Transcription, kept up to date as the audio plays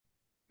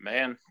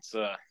Man, it's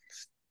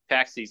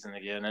tax season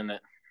again, isn't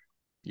it?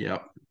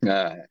 Yep.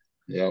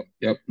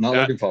 Yep. Not Uh,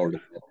 looking forward to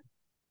it.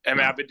 I mean,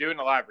 No. I've been doing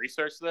a lot of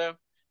research though,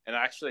 and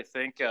I actually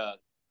think I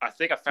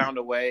found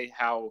a way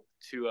how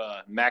to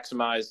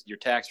maximize your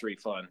tax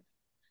refund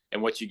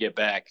and what you get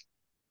back.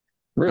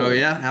 Oh Really?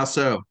 yeah. How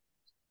so?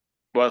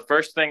 Well, the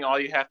first thing all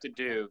you have to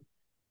do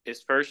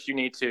is first you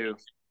need to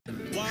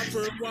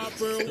Whopper,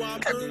 Whopper,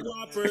 Whopper,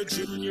 Whopper,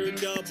 Junior,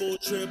 Double,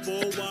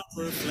 Triple,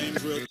 Whopper, Flame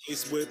Grilled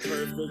Ace with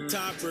perfect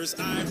toppers.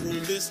 I rule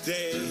this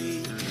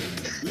day.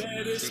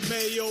 Lettuce,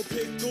 mayo,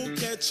 pickle,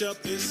 ketchup.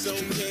 It's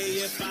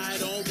okay if I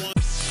don't want.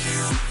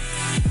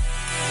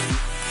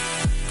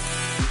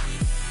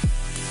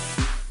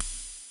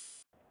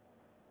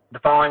 The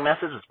following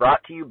message is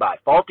brought to you by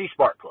Faulty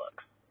Spark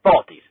Plugs.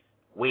 Faulties,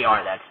 we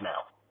are that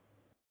smell.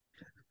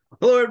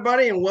 Hello,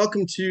 everybody, and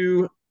welcome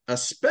to a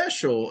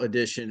special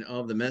edition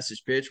of the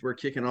Message Pitch. We're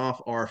kicking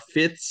off our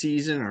fifth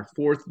season, our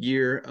fourth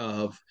year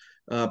of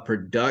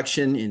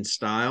production in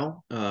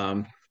style.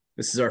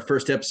 This is our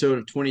first episode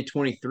of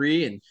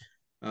 2023,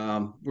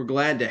 and we're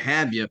glad to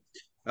have you.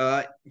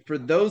 For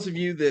those of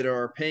you that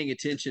are paying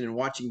attention and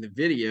watching the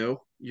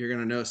video, you're going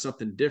to know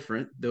something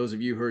different. Those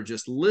of you who are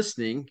just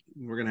listening,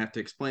 we're going to have to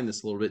explain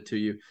this a little bit to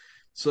you.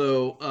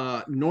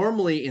 So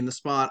normally in the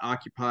spot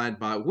occupied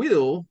by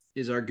Will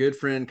is our good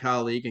friend,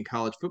 colleague, and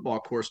college football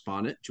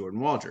correspondent,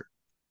 Jordan Waldron.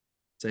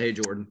 So, hey,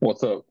 Jordan.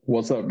 What's up?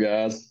 What's up,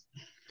 guys?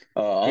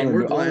 And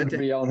we're Honored glad to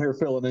be on here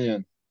filling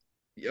in.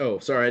 Oh,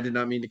 sorry, I did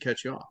not mean to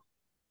cut you off.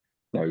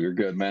 No, you're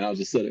good, man. I was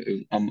just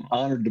saying, I'm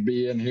honored to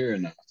be in here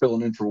and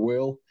filling in for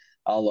Will.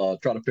 I'll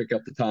try to pick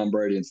up the Tom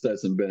Brady and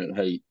Stetson Bennett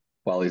hate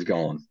while he's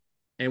gone.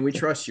 And we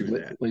trust you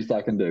with that. At least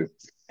I can do.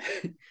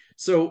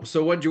 So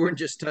what Jordan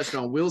just touched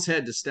on, Will's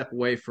had to step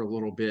away for a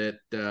little bit.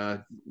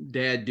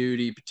 Dad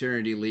duty,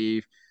 paternity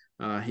leave.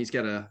 He's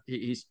kind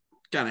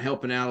of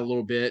helping out a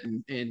little bit,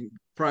 and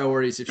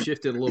priorities have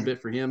shifted a little bit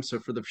for him. So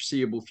for the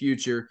foreseeable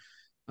future,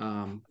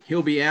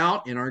 he'll be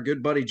out, and our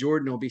good buddy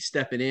Jordan will be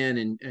stepping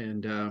in.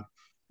 And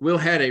Will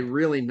had a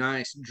really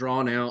nice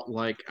drawn out,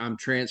 like I'm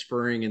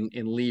transferring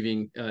and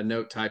leaving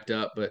note typed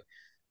up, but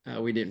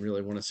we didn't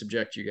really want to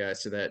subject you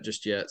guys to that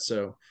just yet.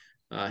 So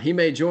he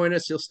may join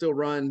us. He'll still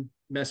run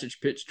Message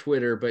Pitch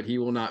Twitter, but he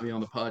will not be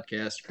on the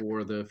podcast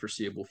for the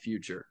foreseeable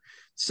future.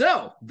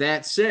 So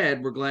that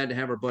said, we're glad to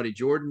have our buddy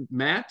Jordan.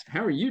 Matt,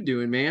 how are you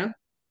doing, man?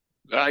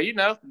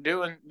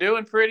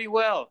 doing pretty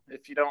well,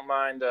 if you don't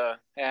mind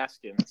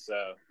asking.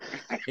 So,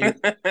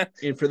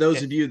 and for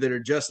those of you that are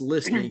just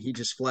listening, he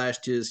just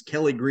flashed his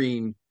Kelly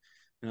Green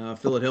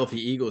Philadelphia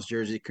Eagles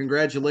jersey.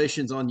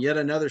 Congratulations on yet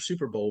another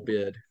Super Bowl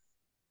bid.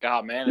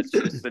 God, man,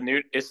 it's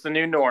the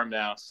new norm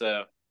now.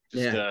 So,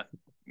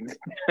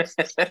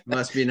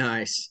 must be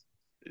nice.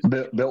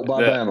 Built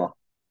by Bama.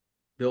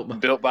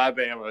 Built by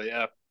Bama.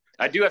 Yeah,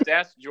 I do have to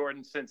ask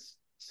Jordan,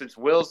 since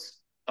Will's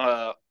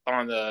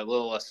on the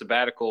little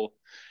sabbatical,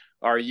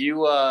 are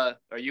you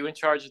in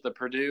charge of the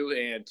Purdue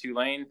and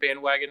Tulane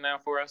bandwagon now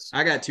for us?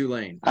 I got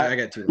Tulane. I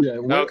got Tulane. Yeah.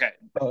 Well, okay.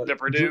 The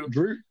Purdue.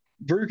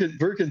 Drew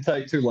can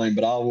take Tulane,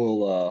 but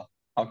I'll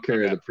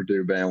carry the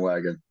Purdue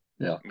bandwagon.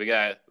 Yeah. We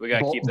got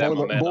to keep that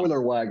momentum.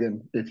 Boiler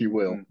wagon, if you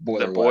will.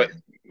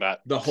 Wagon.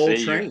 The whole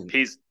train.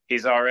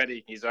 He's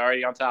already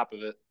on top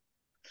of it.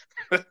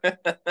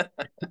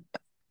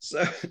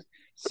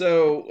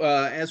 So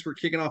as we're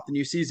kicking off the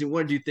new season, we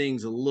want to do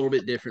things a little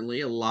bit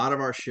differently. A lot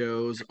of our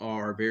shows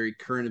are very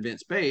current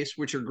events based,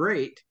 which are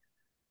great,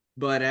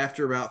 but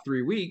after about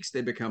 3 weeks,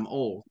 they become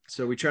old.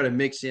 So we try to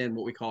mix in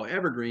what we call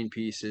evergreen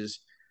pieces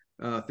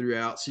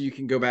throughout, so you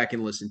can go back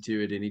and listen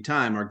to it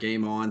anytime. Our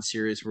Game On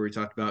series, where we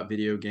talked about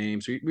video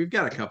games. We've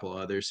got a couple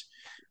others,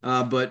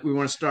 but we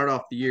want to start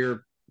off the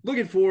year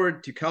looking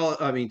forward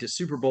to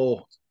Super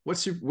Bowl.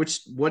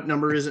 What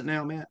number is it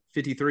now, Matt?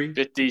 53?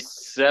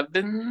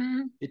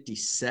 57?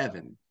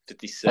 57.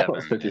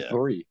 57.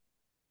 53.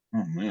 Yeah.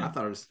 Oh, man. I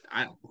thought it was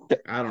I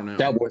don't know.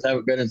 Cowboys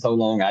haven't been in so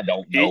long. I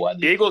don't know.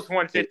 Eagles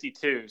won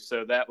 52,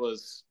 so that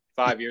was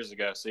 5 years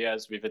ago. So yeah,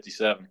 this would be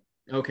 57.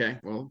 Okay,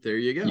 well, there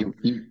you go.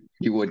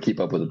 You would keep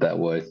up with it that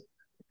way.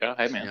 Oh,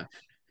 hey, man. Yeah.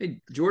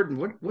 Hey, Jordan,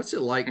 what's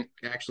it like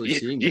actually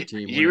seeing your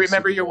team? You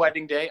remember your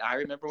wedding day? I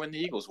remember when the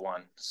Eagles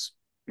won.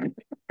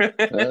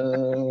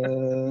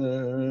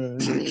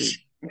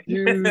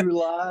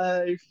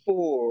 July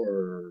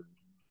 4th.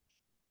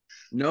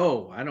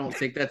 No, I don't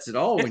think that's at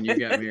all when you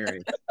got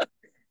married.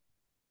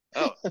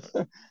 Oh,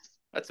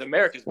 that's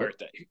America's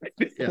birthday.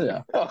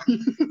 Yeah.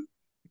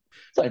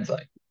 Same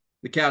thing.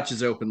 The couch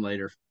is open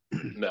later.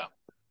 No.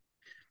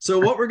 So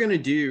what we're going to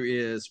do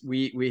is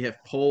we have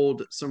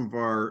polled some of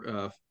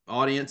our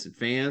audience and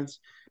fans,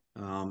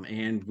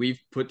 and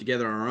we've put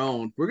together our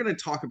own. We're going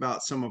to talk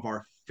about some of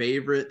our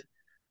favorite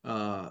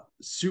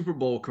Super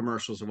Bowl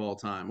commercials of all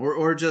time,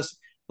 or just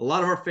a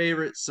lot of our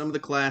favorites, some of the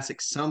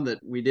classics, some that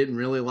we didn't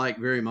really like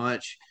very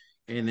much,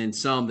 and then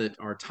some that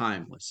are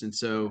timeless. And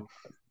so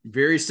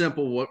very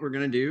simple what we're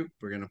going to do.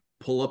 We're going to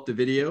pull up the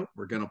video,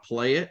 we're going to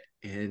play it,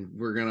 and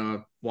we're going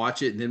to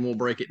watch it, and then we'll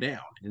break it down.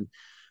 And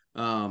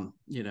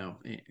You know,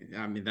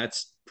 I mean,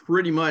 that's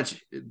pretty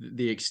much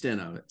the extent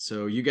of it.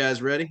 So you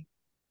guys ready?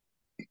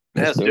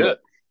 Let's do it.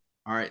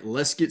 All right,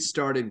 let's get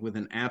started with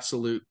an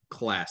absolute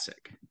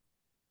classic.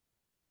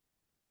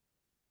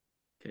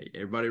 Okay,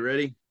 everybody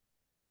ready?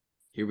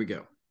 Here we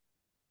go.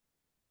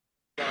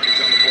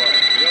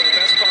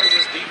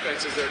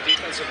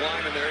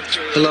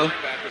 Hello?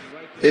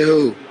 Hey,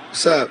 who?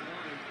 What's up?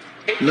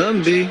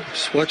 Nothing, B.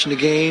 Just watching the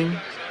game,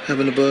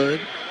 having a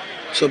bud.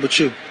 What's up with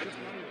you?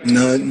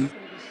 Nothing.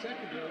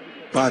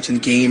 Watching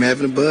the game,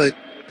 having a bud.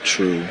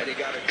 True.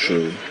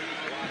 True.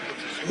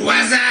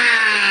 What's up?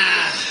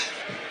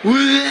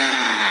 What's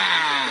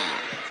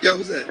up? Yo,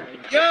 who's that?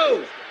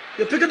 Yo,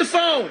 pick up the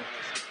phone.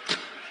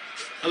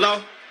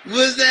 Hello?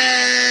 What's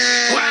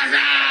that? What's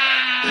up?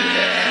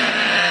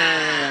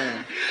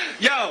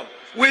 Yo,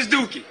 where's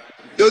Dookie?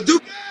 Yo,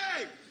 Dookie.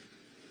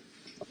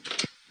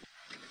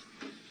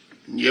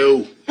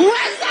 Yo.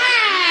 What's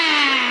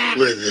up?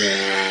 What's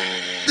up?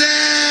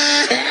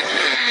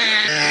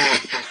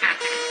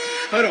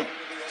 Hold on.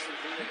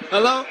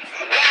 Hello?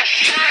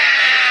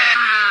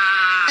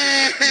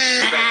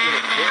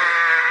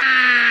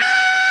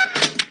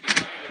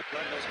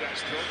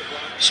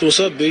 So what's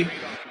up, B?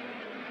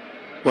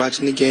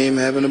 Watching the game,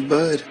 having a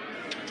bud.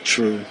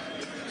 True.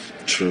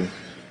 True.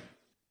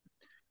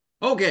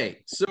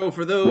 Okay, so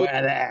for those,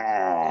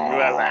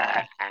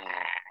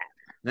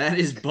 that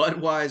is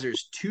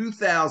Budweiser's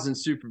 2000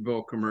 Super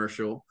Bowl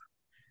commercial,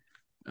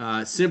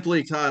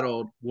 simply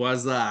titled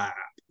 "Was Up."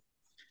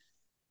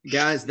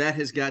 Guys, that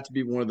has got to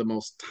be one of the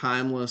most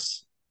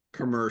timeless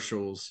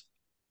commercials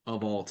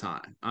of all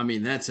time. I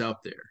mean, that's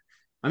up there.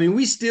 I mean,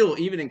 we still,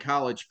 even in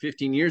college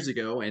 15 years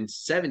ago and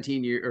 10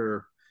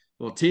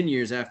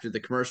 years after the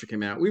commercial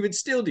came out, we would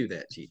still do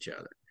that to each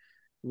other.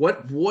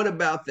 What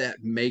about that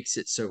makes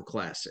it so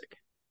classic?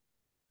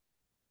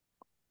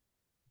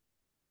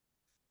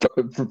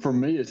 For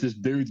me, it's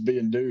just dudes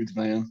being dudes,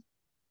 man.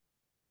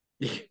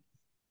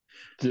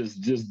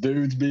 just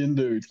dudes being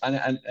dudes,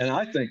 and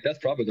I think that's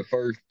probably the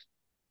first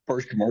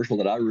commercial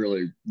that I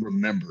really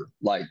remember,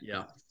 like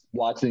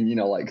watching,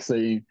 like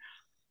seeing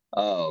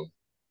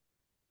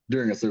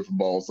during a Super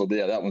Bowl. So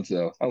yeah, that was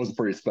a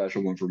pretty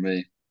special one for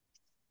me.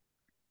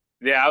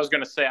 Yeah, I was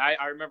gonna say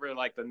I remember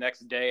like the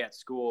next day at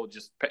school,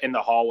 just in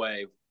the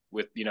hallway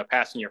with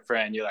passing your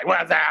friend. You're like,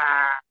 "What's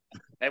that?"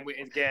 And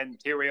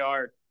here we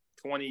are,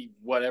 20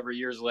 whatever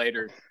years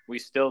later. We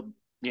still,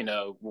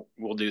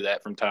 we'll do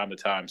that from time to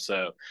time.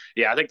 So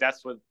yeah, I think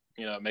that's what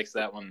makes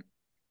that one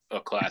a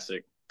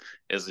classic.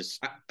 Is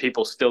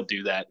people still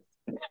do that.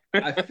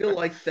 I feel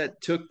like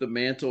that took the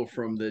mantle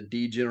from the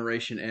D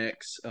Generation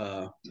X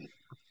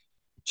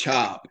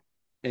chop.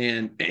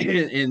 And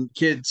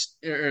kids,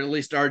 or at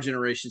least our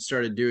generation,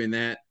 started doing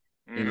that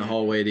in the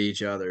hallway to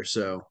each other.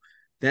 So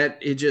and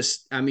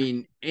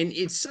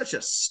it's such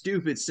a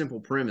stupid, simple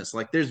premise.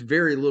 Like, there's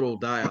very little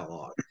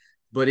dialogue,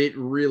 but it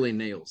really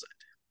nails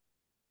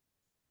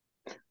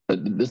it.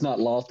 It's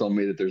not lost on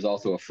me that there's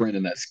also a friend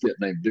in that skit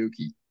named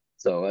Dookie.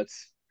 So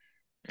that's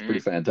pretty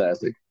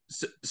fantastic.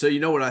 So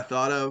you know what I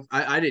thought of?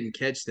 I didn't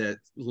catch that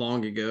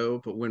long ago,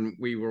 but when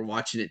we were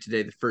watching it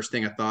today, the first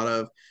thing I thought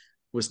of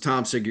was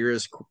Tom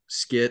Segura's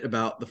skit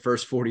about the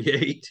first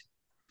 48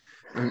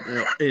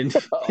 in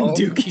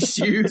Dookie's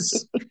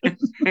shoes.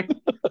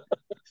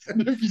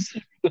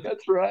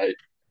 That's right.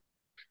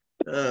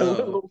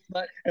 Little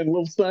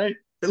Saint.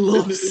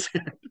 Dookie's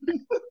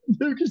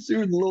shoes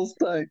and Little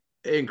Saint.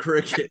 And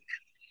Cricket.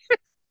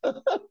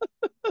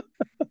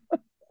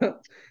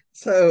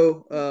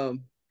 So,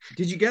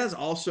 did you guys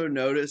also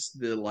notice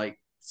the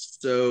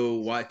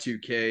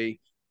Y2K,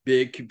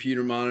 big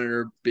computer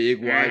monitor,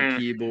 big wide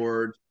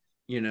keyboard?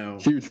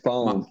 Huge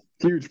phone.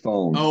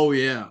 Oh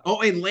yeah. Oh,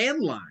 and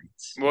landlines.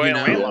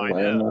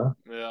 Landline.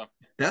 Yeah.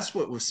 That's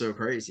what was so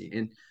crazy.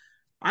 And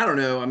I don't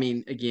know. I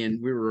mean, again,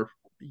 we were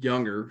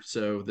younger,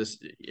 so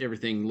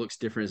everything looks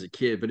different as a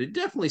kid. But it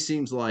definitely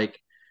seems like,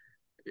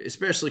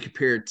 especially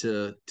compared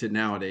to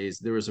nowadays,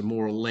 there was a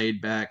more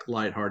laid back,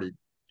 lighthearted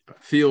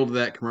feel to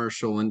that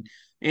commercial and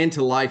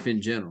to life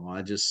in general.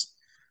 I just,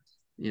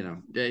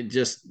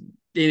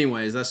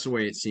 anyways, that's the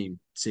way it seemed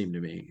to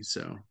me.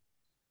 So.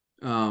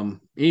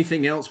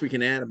 Anything else we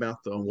can add about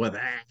the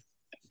that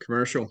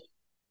commercial?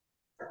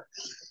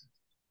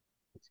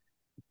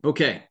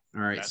 Okay.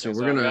 All right. So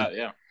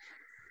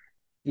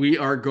we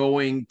are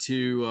going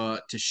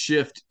to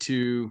shift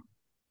to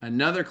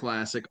another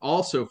classic,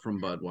 also from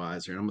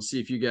Budweiser. And I'm gonna see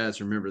if you guys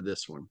remember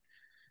this one.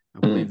 I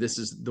believe this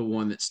is the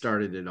one that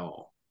started it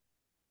all.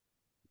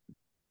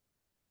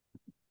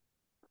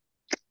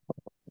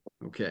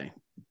 Okay.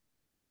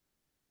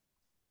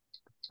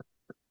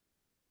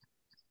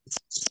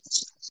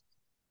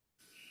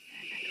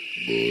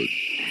 Bud.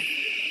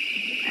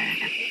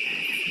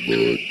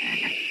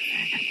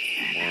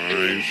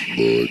 Wise.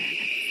 Bud.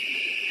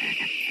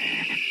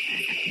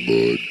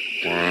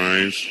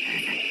 Wise.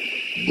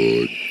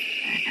 Bud.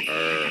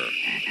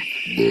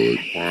 Bud.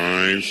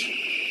 Wise.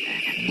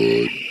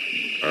 Bud.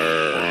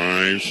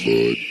 Wise.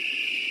 Bud.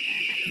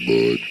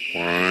 Bud.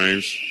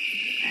 Wise.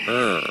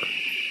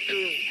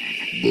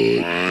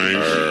 Okay,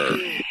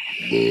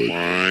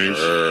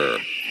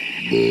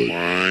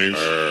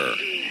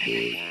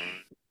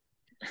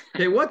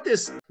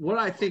 what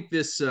I think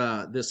this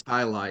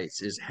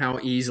highlights is how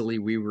easily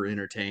we were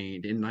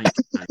entertained in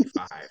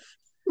 1995.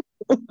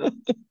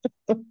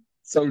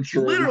 So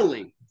true.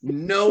 Literally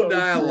no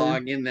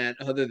dialogue in that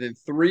other than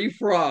three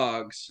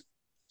frogs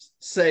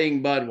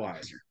saying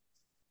Budweiser.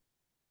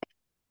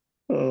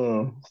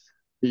 Oh,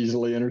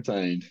 easily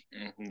entertained.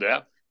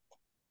 Yeah.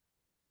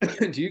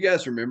 Do you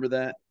guys remember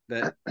that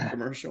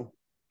commercial?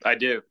 I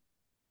do.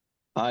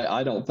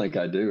 I don't think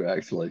I do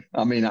actually.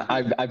 I mean,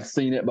 I've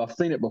seen it. I've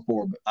seen it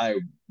before, but I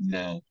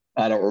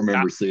don't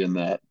remember seeing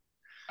that.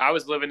 I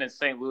was living in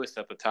St. Louis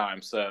at the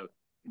time, so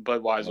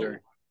Budweiser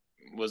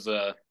was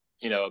a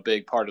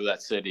big part of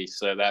that city.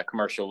 So that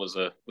commercial was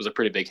a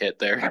pretty big hit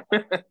there.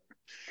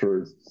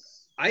 True.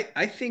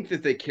 I think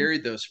that they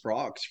carried those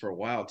frogs for a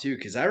while too,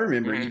 because I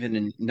remember even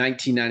in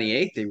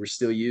 1998 they were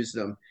still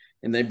using them,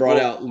 and they brought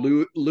out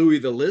Louis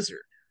the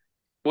Lizard.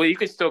 Well, you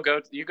could still go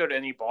to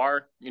any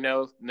bar,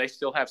 and they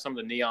still have some of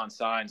the neon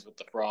signs with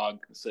the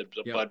frog instead of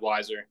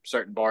Budweiser.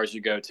 Certain bars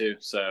you go to,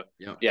 so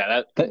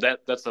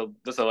that's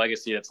a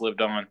legacy that's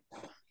lived on.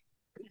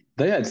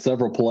 They had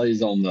several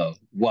plays on the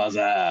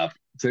WhatsApp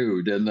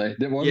too, didn't they?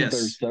 Wasn't there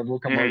several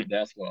commercials?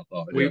 That's what I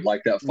thought.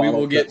 Like that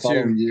following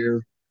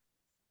year.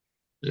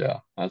 Yeah,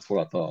 that's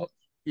what I thought.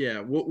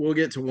 Yeah, we'll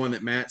get to one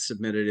that Matt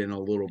submitted in a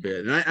little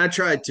bit, and I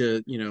tried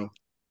to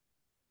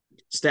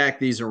stack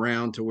these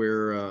around to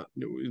where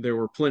there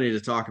were plenty to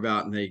talk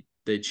about, and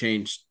they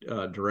changed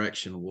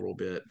direction a little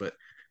bit. But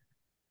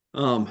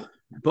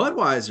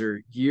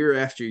Budweiser, year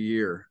after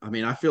year, I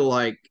mean, I feel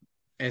like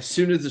as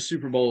soon as the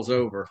Super Bowl is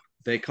over,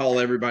 they call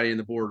everybody in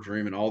the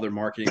boardroom and all their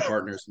marketing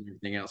partners and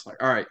everything else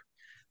like, all right,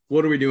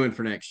 what are we doing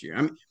for next year?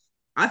 I mean,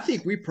 I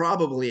think we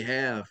probably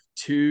have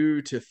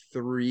 2 to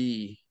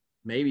 3,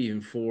 maybe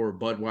even 4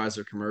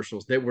 Budweiser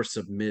commercials that were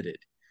submitted.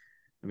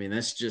 I mean,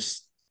 that's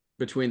just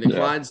between the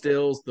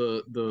Clydesdales,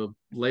 the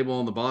label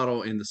on the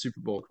bottle, and the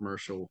Super Bowl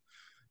commercial.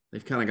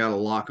 They've kind of got a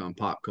lock on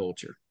pop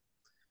culture.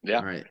 Yeah.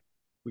 All right.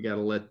 We got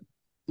to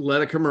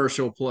let a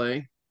commercial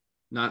play.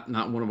 Not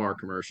one of our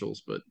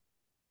commercials, but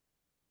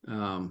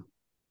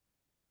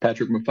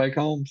Patrick Maffei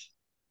Combs?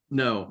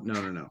 No.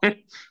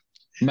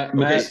 Matt,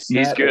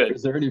 he's good.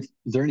 Is there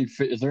any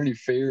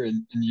fear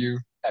in you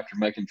after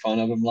making fun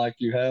of him like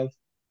you have?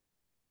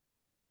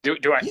 Do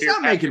I He's fear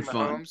not Patrick making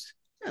fun. Mahomes?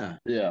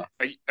 Yeah.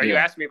 Are you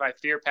asking me if I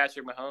fear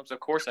Patrick Mahomes? Of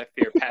course I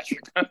fear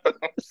Patrick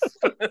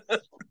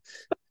Mahomes.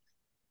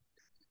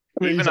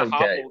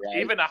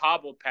 Even a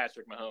hobbled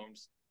Patrick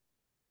Mahomes.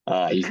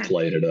 He's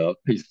played it up.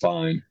 He's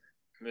fine.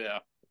 Yeah.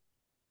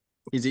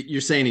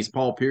 You're saying he's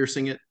Paul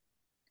Piercing it?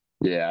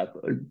 Yeah,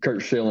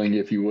 Kurt Schilling,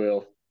 if you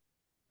will.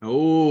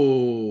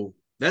 Oh,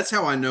 that's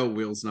how I know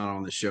Will's not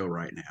on the show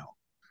right now.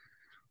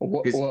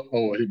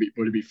 Would he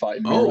be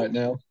fighting me right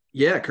now?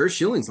 Yeah, Kurt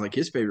Schilling's like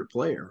his favorite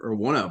player, or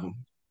one of them.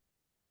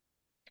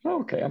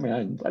 Okay, I mean,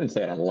 I didn't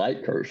say I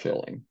like Kurt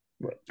Schilling,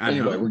 but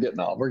anyway, we're getting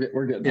off.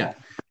 We're getting off.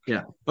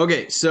 Yeah.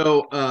 Okay,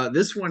 so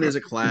this one is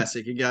a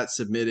classic. It got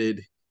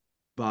submitted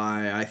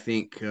by, I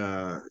think,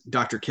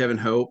 Dr. Kevin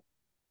Hope.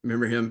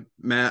 Remember him,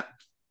 Matt?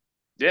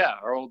 Yeah,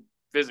 our old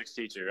physics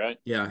teacher, right?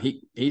 Yeah,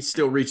 he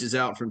still reaches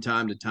out from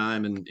time to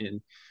time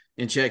and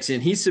checks in.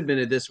 He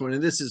submitted this one,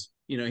 and this is,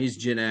 he's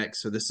Gen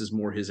X, so this is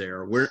more his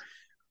era.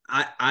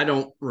 I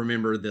don't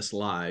remember this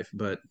live,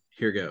 but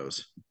here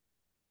goes.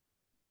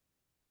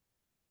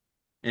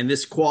 And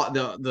this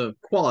the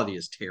quality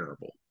is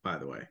terrible, by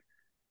the way.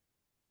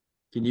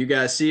 Can you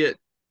guys see it?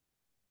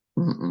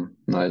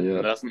 Not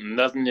yet.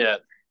 Nothing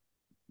yet.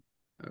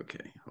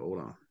 Okay, hold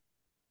on.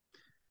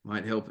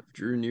 Might help if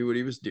Drew knew what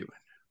he was doing.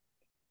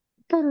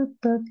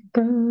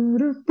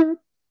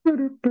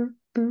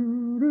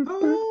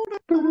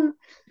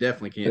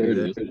 Definitely can't do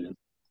that.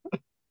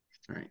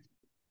 All right.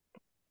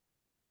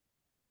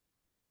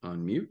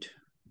 Unmute.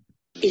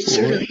 It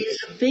certainly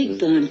is a big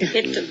bun.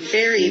 It's a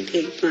very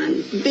big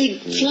bun.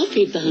 Big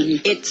fluffy bun.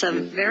 It's a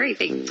very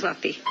big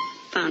fluffy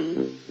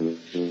bun.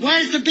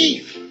 Where's the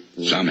beef?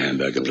 Some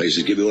hamburger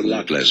places give you a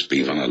lot less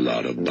beef on a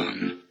lot of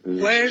bun.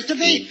 Where's the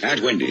beef?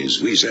 At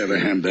Wendy's, we serve a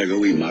hamburger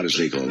we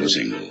modestly call a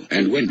single.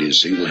 And Wendy's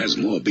single has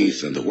more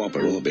beef than the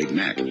Whopper or Big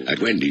Mac. At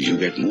Wendy's, you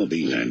get more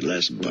beef and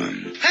less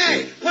bun.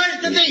 Hey,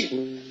 where's the beef?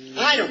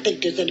 I don't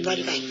think there's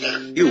anybody back there.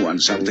 You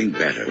want something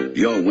better.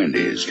 You're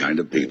Wendy's kind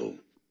of people.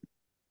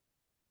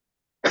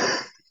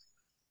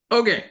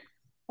 Okay.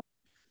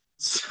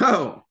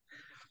 So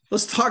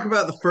let's talk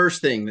about the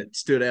first thing that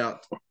stood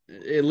out,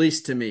 at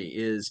least to me,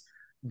 is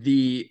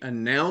the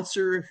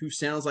announcer who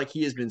sounds like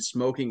he has been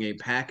smoking a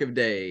pack a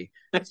day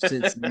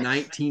since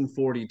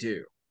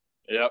 1942.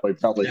 Yeah,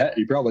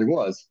 he probably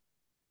was.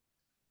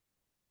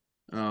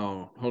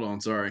 Oh, hold on,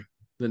 sorry.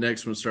 The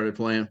next one started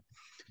playing.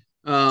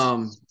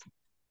 The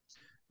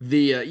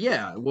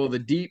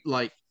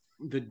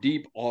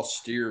deep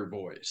austere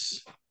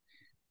voice.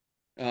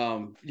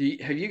 Have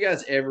you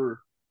guys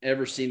ever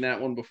seen that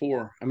one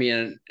before? I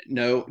mean,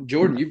 no,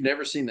 Jordan, you've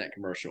never seen that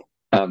commercial.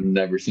 I've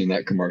never seen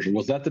that commercial.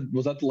 Was that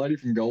the lady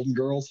from Golden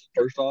Girls?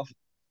 First off,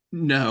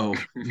 No,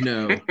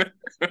 no,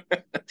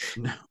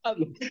 no.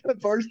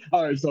 First,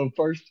 all right. So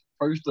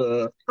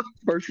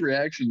first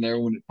reaction there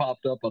when it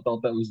popped up, I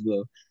thought that was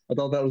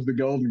the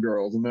Golden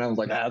Girls, and then I was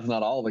like, it's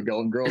not all the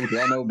Golden Girls because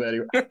I know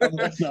Betty.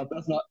 That's not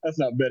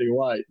Betty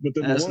White. But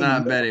then the That's woman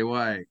not Betty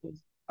White.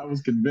 I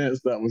was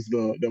convinced that was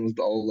the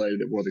old lady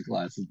that wore the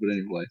glasses. But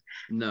anyway,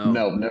 No,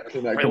 no, never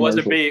seen that It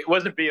commercial.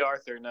 wasn't B.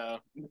 Arthur. No.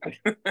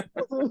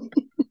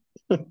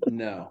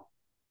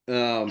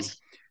 no.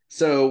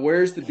 So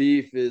where's the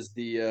beef is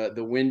the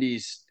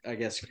Wendy's, I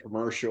guess,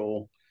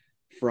 commercial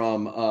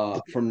from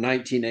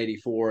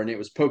 1984, and it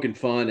was poking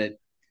fun at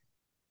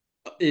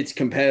its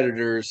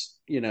competitors,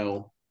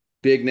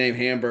 big name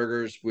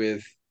hamburgers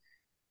with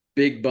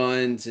big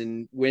buns,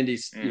 and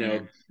Wendy's,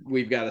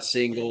 we've got a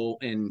single,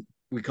 and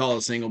we call it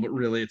a single, but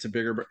really it's a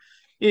bigger.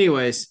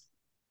 Anyways,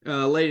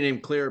 a lady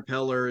named Clara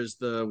Peller is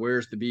the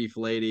Where's the Beef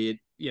lady.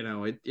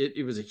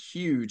 It was a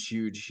huge,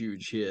 huge,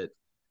 huge hit.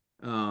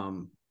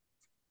 And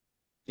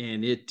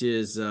it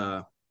is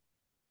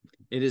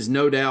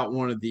no doubt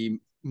one of the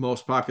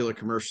most popular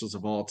commercials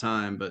of all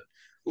time, but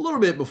a little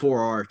bit before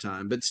our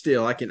time, but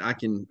still I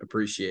can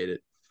appreciate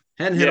it.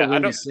 Hadn't had a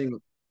Wendy's single.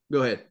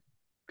 Go ahead.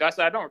 Guys,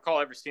 I don't recall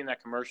ever seeing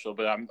that commercial,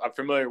 but I'm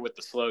familiar with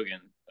the slogan.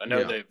 I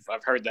know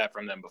I've heard that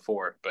from them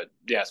before, but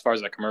yeah, as far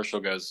as that commercial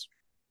goes,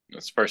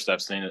 that's the first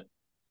I've seen it.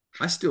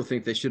 I still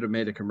think they should have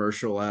made a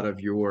commercial out of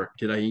your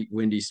 "Did I eat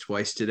Wendy's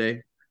twice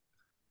today?"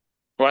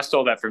 Well, I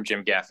stole that from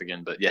Jim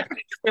Gaffigan, but yeah.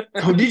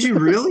 Oh, did you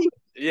really?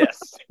 Yes,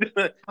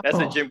 that's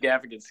a Jim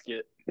Gaffigan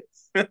skit.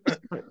 Hey,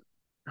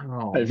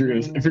 if you're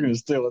gonna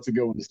steal, that's a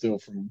good one to steal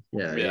from.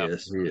 Yeah, he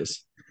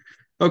is.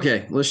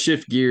 Okay, let's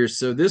shift gears.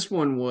 So this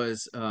one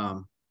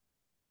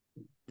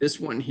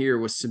here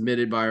was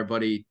submitted by our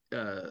buddy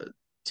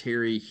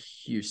Terry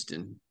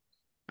Houston,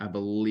 I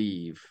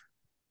believe.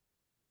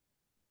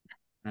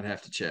 I'd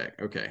have to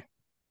check. Okay.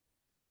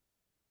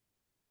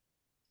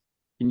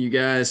 Can you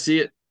guys see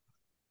it?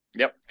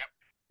 Yep.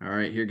 All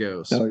right, here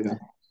goes. Oh, yeah.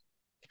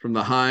 From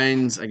the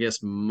Heinz, I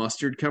guess,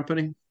 mustard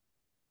company.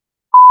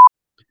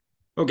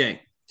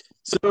 Okay.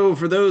 So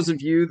for those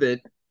of you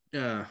that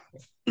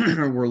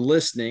were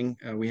listening,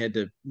 we had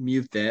to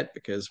mute that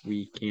because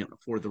we can't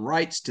afford the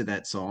rights to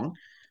that song.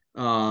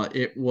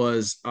 It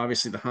was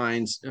obviously the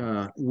Heinz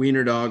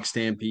Wiener Dog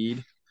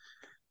Stampede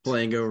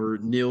playing over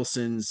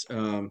Nielsen's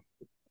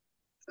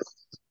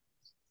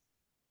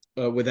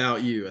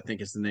Without You, I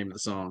think is the name of the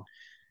song.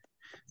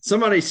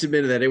 Somebody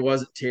submitted that. It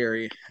wasn't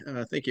Terry.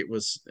 I think it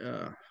was,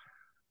 I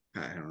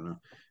don't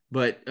know.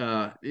 But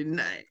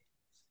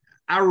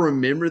I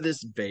remember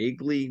this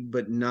vaguely,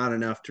 but not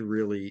enough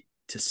to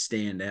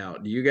stand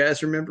out. Do you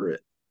guys remember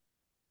it?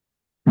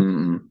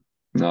 Mm-mm.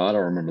 No, I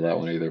don't remember that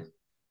one either.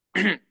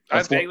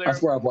 That's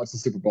where I've watched the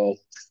Super Bowl.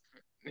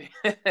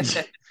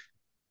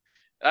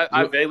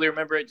 I vaguely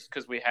remember it just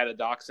because we had a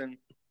dachshund.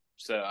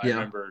 So I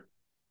think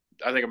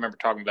I remember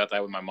talking about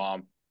that with my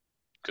mom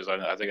because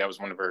I think that was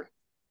one of her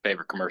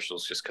favorite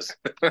commercials just because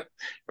it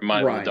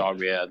reminded me of the dog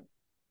we had.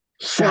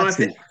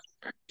 Shotzi.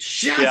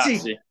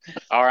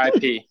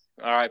 R.I.P.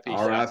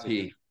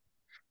 R.I.P.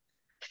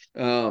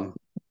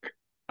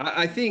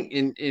 I think,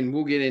 and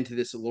we'll get into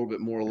this a little bit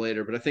more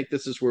later, but I think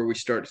this is where we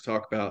start to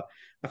talk about.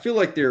 I feel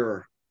like there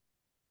are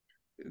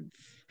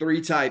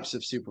three types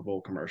of Super Bowl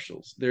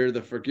commercials. They're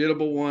the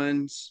forgettable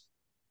ones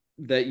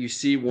that you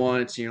see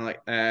once and you're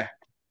like, and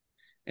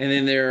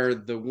then there are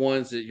the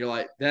ones that you're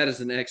like, that is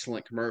an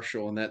excellent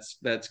commercial, and that's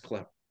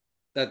clever,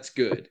 that's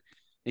good,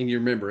 and you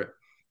remember it.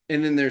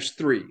 And then there's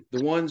three,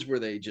 the ones where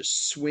they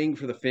just swing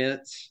for the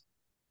fence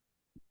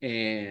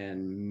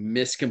and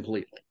miss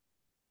completely.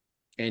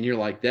 And you're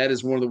like, that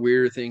is one of the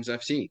weirder things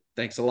I've seen.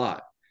 Thanks a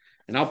lot.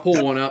 And I'll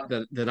pull one up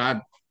that I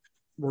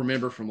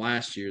remember from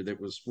last year that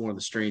was one of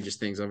the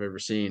strangest things I've ever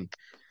seen.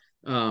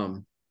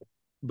 But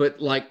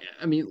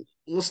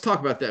let's talk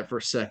about that for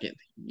a second.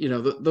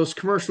 Those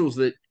commercials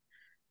that,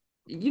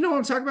 you know what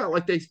I'm talking about?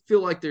 Like they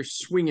feel like they're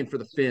swinging for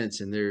the fence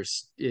and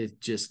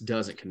it just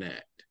doesn't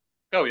connect.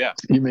 Oh, yeah.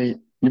 You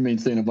mean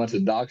seeing a bunch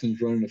of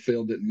dachshunds running the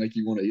field didn't make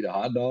you want to eat a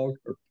hot dog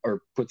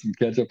or put some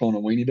ketchup on a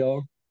weenie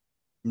dog?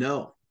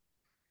 No.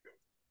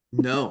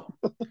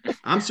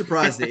 I'm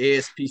surprised the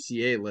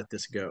ASPCA let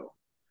this go.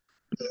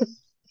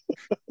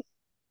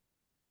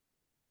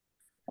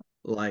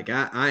 Like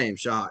I am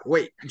shocked.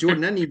 Wait,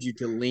 Jordan, I need you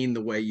to lean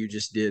the way you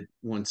just did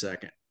 1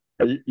 second.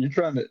 You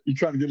trying to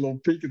get a little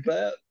peek at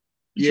that?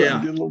 Trying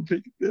to get a little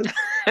peek at this?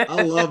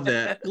 I love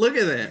that. Look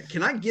at that.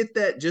 Can I get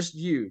that? Just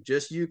you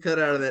cut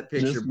out of that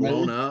picture,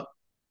 blown up.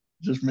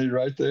 Just me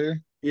right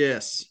there.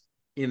 Yes,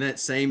 in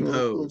that same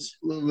pose.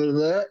 A little bit of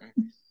that.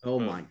 Oh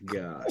my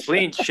gosh.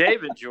 Clean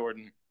shaven,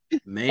 Jordan.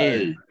 Man,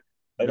 hey,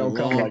 they don't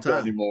come like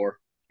that anymore.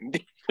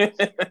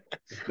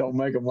 Don't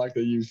make them like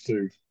they used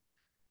to.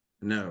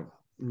 No.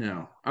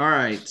 All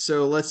right,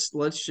 so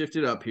let's shift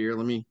it up here.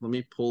 Let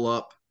me pull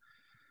up.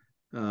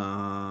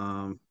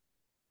 Yeah.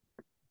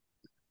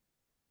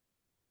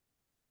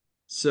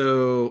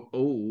 So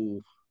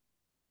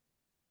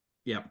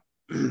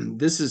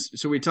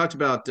we talked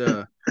about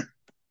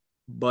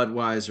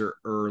Budweiser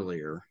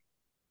earlier.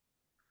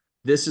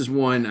 This is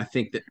one I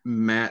think that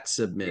Matt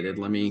submitted.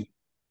 Let me,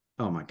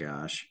 oh my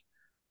gosh,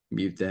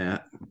 mute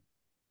that.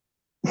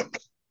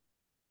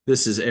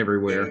 This is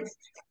everywhere.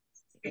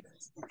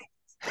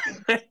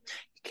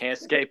 Can't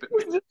escape it.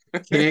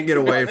 Can't get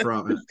away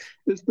from it.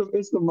 It's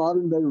the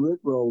modern day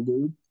Rickroll,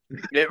 dude.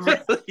 It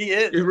really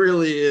is. It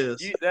really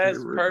is.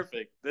 That's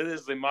perfect. That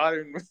is the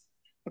modern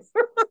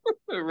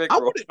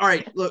Rickroll. All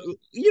right, look.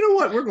 You know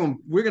what?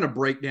 We're gonna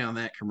break down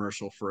that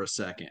commercial for a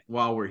second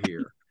while we're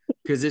here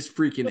because it's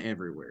freaking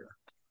everywhere.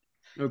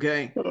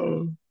 Okay.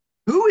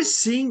 Who is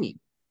singing?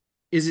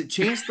 Is it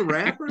Chance the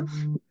Rapper?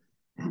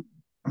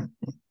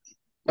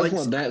 I just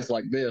want to dance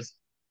like this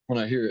when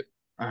I hear it.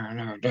 Like,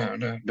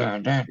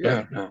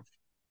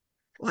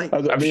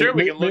 I'm sure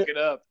we can look it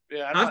up.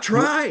 Yeah, I've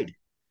tried.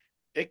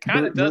 It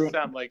kind of does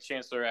sound like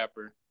Chance the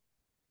Rapper.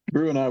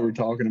 Brew and I were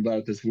talking about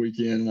it this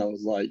weekend, and I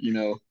was like,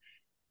 I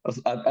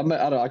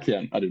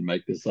didn't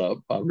make this up.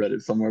 I read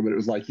it somewhere, but it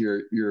was like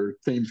your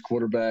team's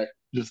quarterback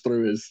just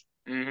threw his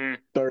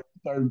third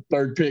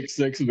pick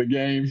six of the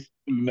game.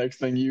 And the next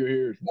thing you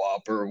hear is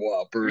Whopper,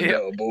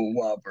 double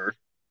Whopper.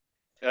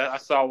 I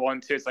saw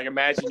one too. It's like,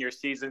 imagine your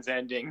season's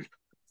ending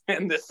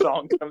and this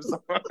song comes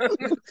on.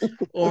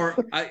 Or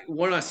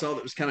one I saw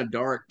that was kind of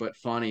dark but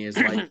funny is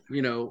like,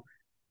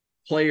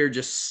 player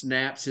just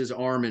snaps his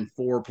arm in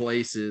 4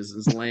 places,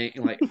 is laying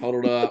like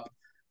huddled up,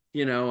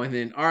 and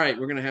then, all right,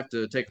 we're gonna have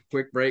to take a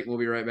quick break. We'll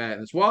be right back.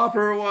 And it's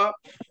Whopper,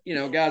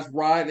 guys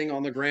writhing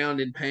on the ground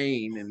in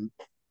pain. And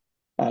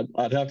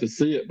I'd have to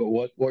see it, but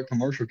what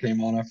commercial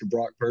came on after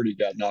Brock Purdy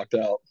got knocked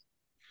out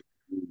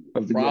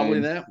of the probably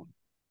game? That one.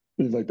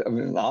 He's like,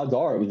 odds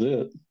are it was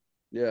it.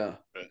 Yeah.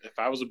 If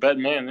I was a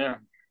betting man, yeah.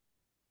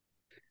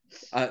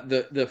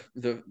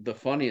 The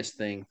funniest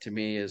thing to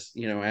me is,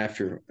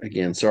 after,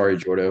 again, sorry,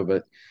 Jordo,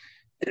 but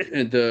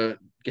the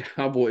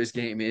Cowboys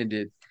game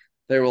ended,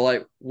 they were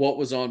like, what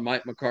was on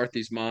Mike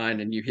McCarthy's mind?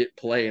 And you hit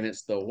play and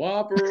it's the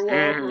Whopper.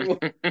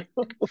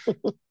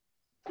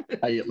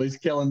 Hey, at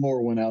least Kellen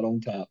Moore went out on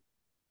top.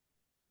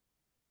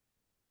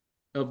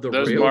 Of the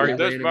those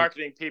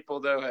marketing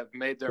people, though, have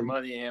made their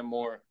money and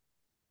more.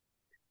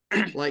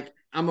 Like,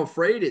 I'm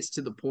afraid it's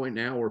to the point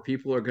now where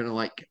people are going to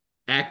like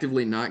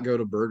actively not go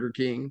to Burger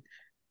King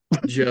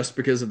just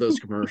because of those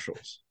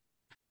commercials.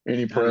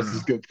 Any press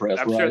is good press.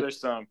 I'm sure there's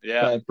some.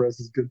 Yeah. Bad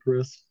press is good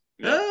press.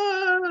 No.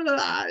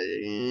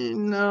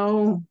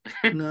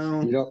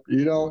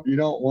 You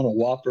don't want a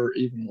Whopper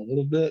even a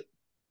little bit.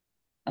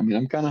 I mean,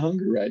 I'm kind of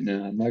hungry right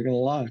now. I'm not going to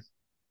lie.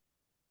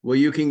 Well,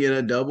 you can get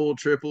a double,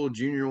 triple,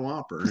 junior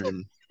Whopper.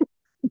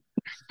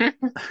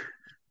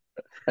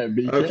 And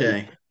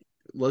okay,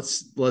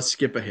 let's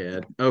skip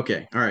ahead.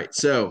 Okay, all right.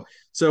 So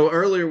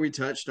earlier we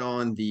touched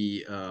on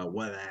the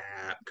what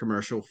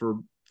commercial for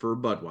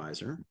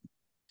Budweiser.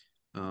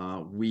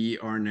 We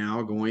are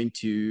now going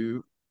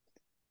to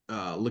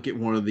look at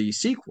one of the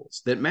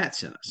sequels that Matt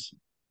sent us.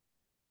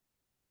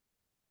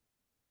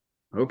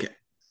 Okay.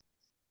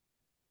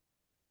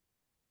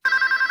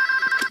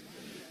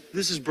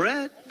 This is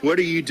Brett. What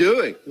are you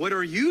doing? What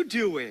are you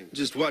doing?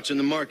 Just watching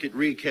the market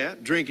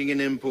recap, drinking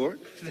an import.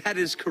 That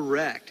is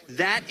correct.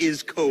 That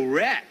is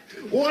correct.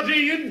 What are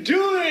you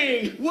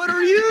doing? What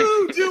are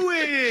you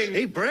doing?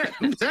 Hey, Brett,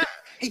 who's that?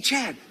 Hey,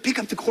 Chad, pick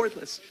up the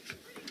cordless.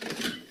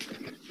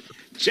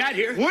 Chad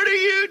here. What are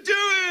you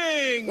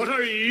doing? What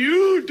are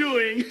you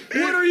doing?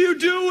 What are you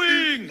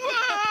doing?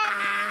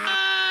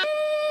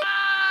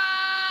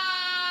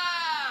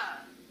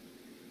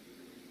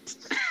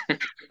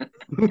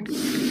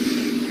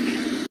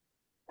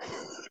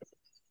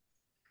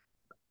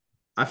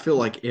 I feel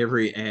like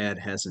every ad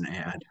has an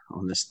ad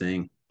on this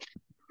thing.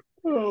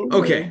 Oh,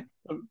 okay.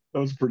 Man. That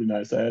was a pretty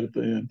nice ad at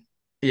the end.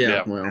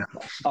 Yeah. Well,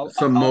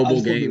 some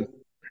mobile game.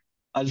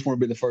 I just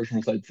want to be the first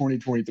one to say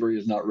 2023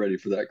 is not ready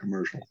for that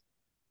commercial.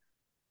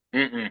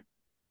 Mm-mm.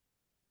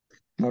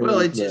 Well,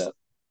 it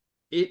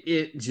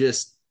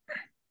just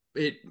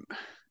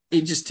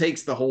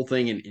takes the whole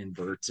thing and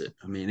inverts it.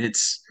 I mean,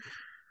 it's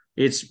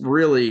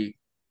really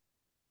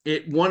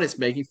it's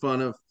making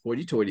fun of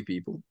hoity-toity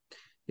people.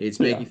 It's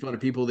making fun of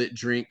people that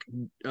drink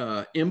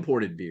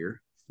imported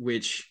beer,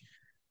 which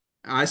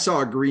I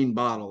saw a green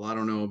bottle. I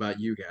don't know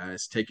about you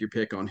guys. Take your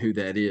pick on who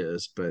that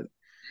is, but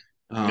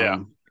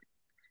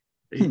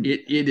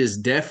it is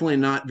definitely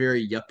not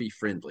very yuppie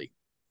friendly.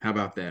 How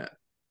about that?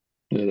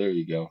 Yeah, there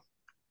you go.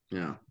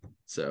 Yeah.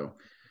 So,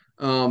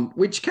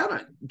 which kind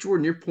of,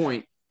 Jordan, your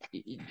point,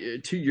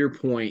 to your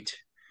point,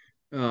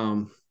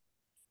 what's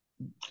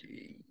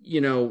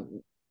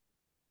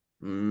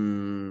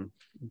the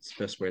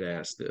best way to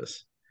ask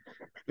this?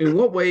 In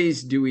what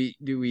ways do we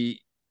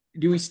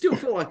still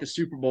feel like the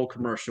Super Bowl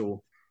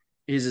commercial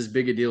is as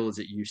big a deal as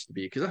it used to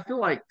be? Because I feel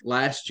like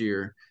last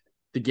year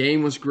the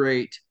game was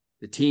great,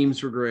 the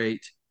teams were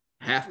great,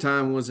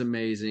 halftime was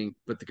amazing,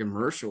 but the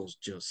commercials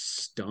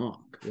just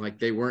stunk. Like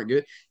they weren't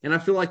good. And I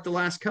feel like the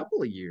last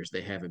couple of years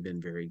they haven't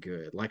been very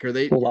good. Like, are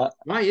they?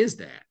 Why is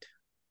that?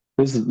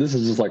 This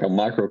is just like a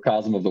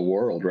microcosm of the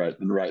world right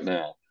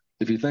now.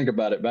 If you think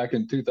about it, back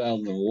in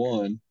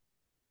 2001,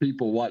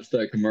 people watched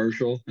that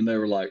commercial and they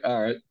were like,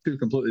 all right, 2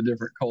 completely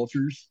different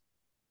cultures.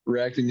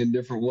 reacting in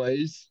different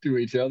ways to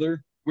each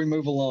other. We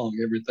move along.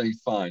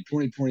 Everything's fine.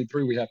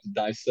 2023, we have to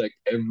dissect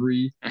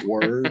every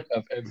word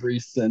of every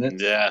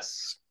sentence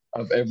Yes.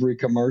 of every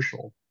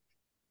commercial.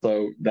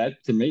 So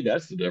that, to me,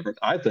 that's the difference.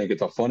 I think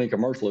it's a funny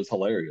commercial. It's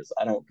hilarious.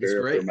 I don't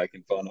care if they're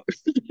making fun of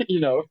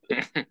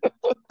it.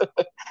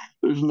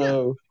 There's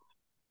no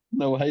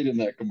hate in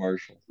that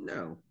commercial.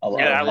 No.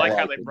 I like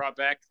how they brought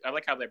back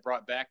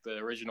the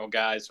original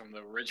guys from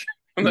the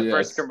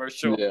first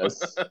commercial at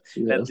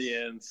the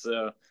end.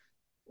 So,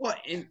 well,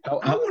 and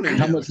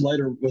how much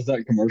later was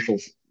that commercial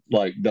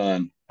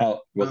done?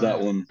 How was that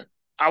one?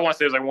 I want to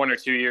say it was like 1 or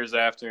 2 years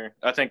after.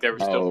 I think they were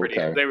still pretty.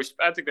 Okay.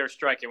 I think they were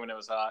striking when it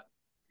was hot.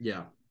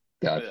 Yeah.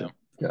 Gotcha.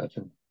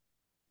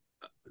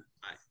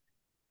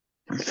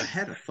 I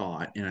had a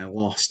thought and I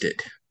lost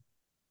it,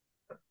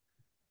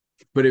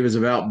 but it was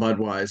about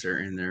Budweiser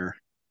in there.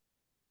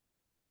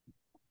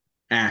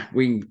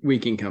 We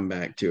can come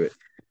back to it.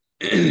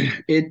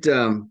 It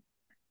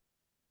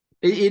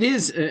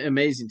is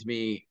amazing to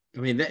me. I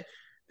mean, that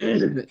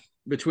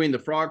between the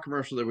frog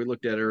commercial that we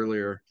looked at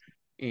earlier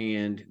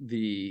and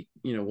the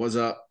 "What's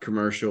Up"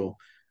 commercial,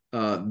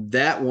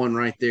 that one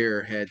right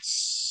there had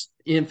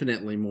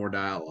infinitely more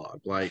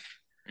dialogue.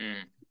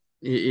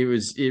 It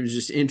was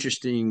just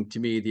interesting to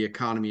me, the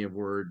economy of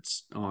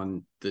words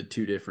on the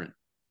two different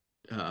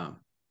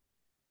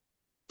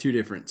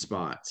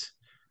spots.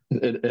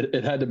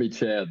 It had to be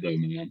Chad though,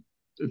 man.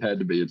 It had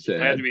to be a Chad.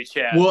 It had to be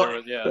Chad.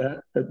 Well,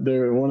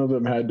 one of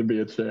them had to be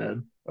a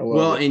Chad.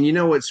 Well, and you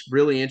know what's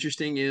really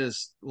interesting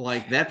is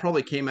that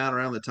probably came out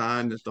around the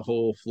time that the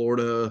whole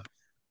Florida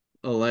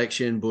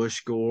election,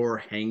 Bush Gore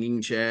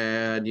hanging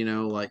Chad.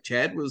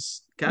 Chad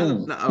was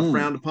kind of a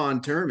frowned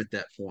upon term at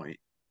that point.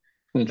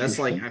 That's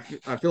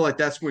I feel like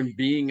that's when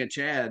being a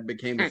Chad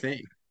became a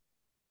thing.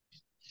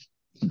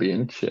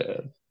 Being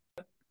Chad.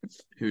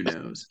 Who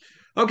knows?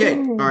 Okay.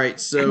 All right.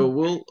 So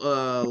we'll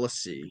let's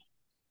see.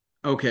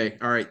 Okay.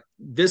 All right.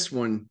 This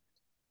one,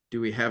 do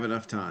we have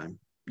enough time?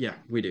 Yeah,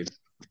 we do.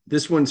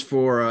 This one's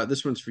for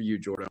you,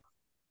 Jordan.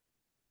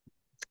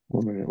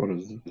 What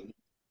is it?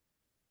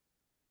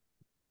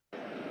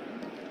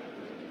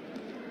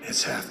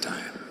 It's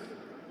halftime.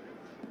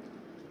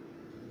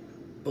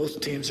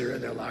 Both teams are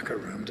in their locker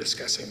room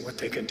discussing what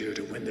they can do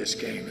to win this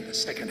game in the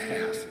second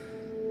half.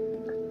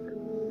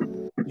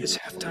 It's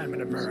halftime in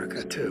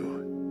America, too.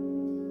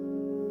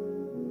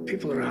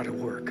 People are out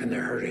of work and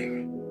they're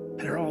hurting,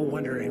 and they're all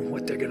wondering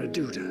what they're going to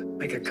do to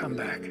make a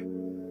comeback.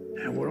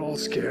 And we're all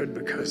scared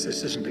because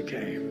this isn't a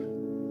game.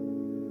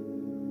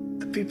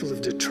 The people of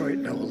Detroit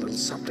know a little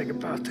something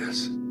about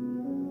this.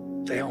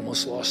 They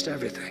almost lost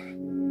everything.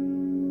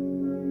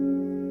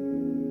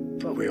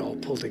 But we all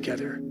pulled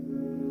together.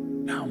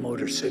 Now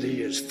Motor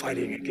City is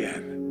fighting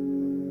again.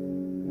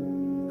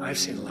 I've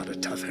seen a lot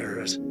of tough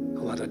eras, a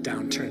lot of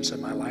downturns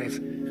in my life,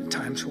 and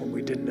times when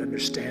we didn't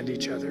understand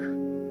each other.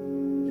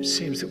 It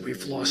seems that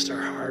we've lost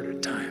our heart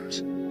at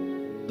times.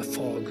 The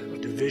fog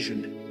of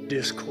division,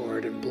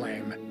 discord, and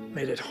blame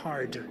made it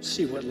hard to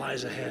see what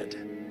lies ahead.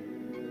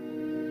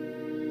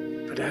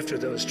 But after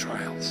those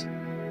trials,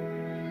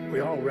 we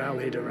all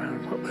rallied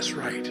around what was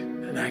right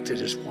and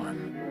acted as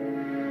one.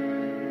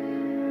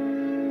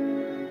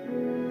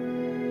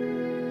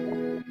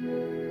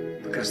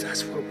 Because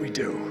that's what we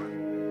do.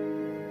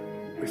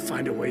 We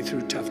find a way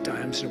through tough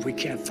times, and if we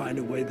can't find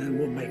a way, then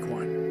we'll make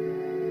one.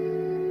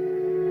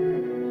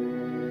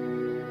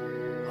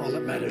 All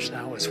that matters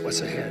now is what's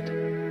ahead.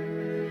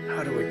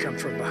 How do we come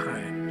from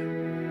behind?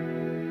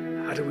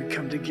 How do we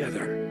come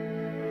together?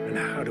 And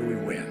how do we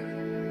win?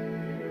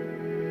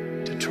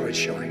 Detroit's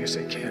showing us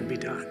it can be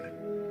done.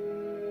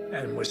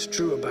 And what's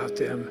true about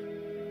them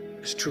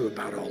is true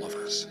about all of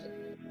us.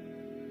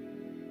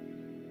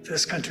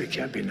 This country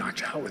can't be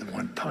knocked out with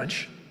one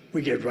punch.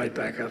 We get right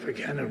back up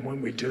again, and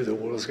when we do, the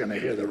world's gonna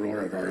hear the roar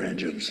of our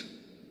engines.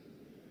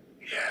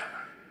 Yeah,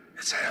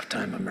 it's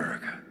halftime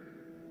America,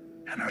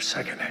 and our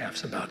second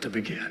half's about to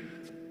begin.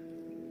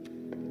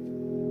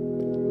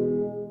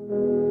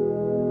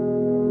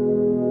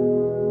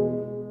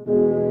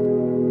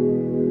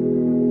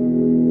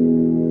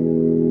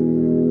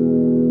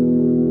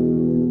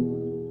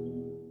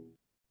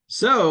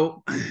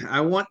 So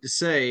I want to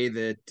say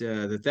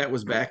that that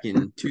was back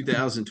in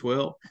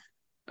 2012.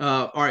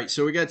 All right,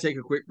 so we got to take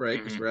a quick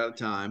break because we're out of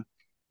time.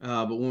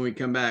 But when we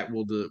come back,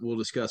 we'll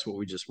discuss what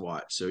we just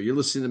watched. So you're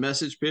listening to the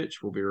Message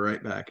Pitch. We'll be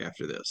right back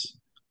after this.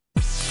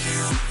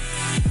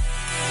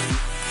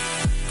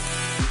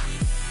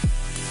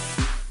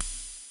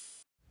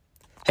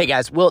 Hey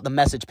guys, Will at the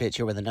Message Pitch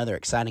here with another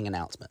exciting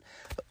announcement.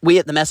 We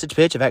at the Message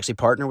Pitch have actually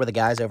partnered with the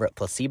guys over at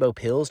Placebo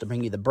Pills to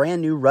bring you the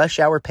brand new Rush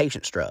Hour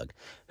Patience Drug.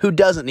 Who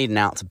doesn't need an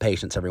ounce of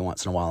patience every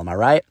once in a while, am I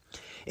right?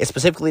 It's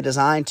specifically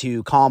designed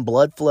to calm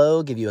blood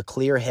flow, give you a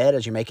clear head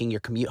as you're making your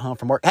commute home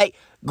from work. Hey,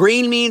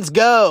 green means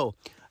go!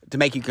 To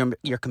make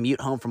your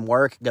commute home from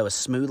work go as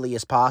smoothly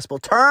as possible.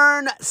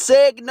 Turn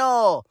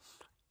signal!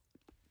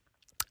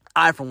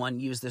 I, for one,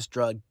 use this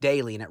drug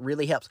daily, and it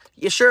really helps.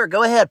 Yeah, sure,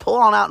 go ahead. Pull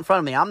on out in front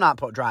of me. I'm not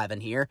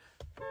driving here.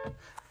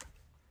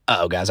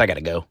 Uh-oh, guys, I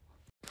gotta go.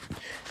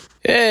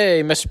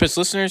 Hey, Mr. Pitts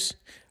listeners.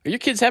 Are your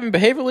kids having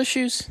behavioral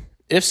issues?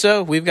 If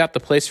so, we've got the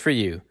place for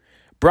you.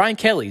 Brian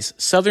Kelly's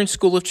Southern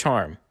School of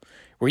Charm,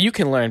 where you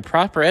can learn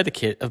proper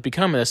etiquette of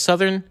becoming a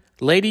Southern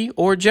lady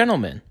or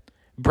gentleman.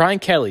 Brian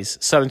Kelly's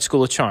Southern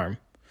School of Charm.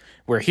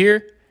 We're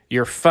here,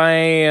 your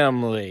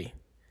family.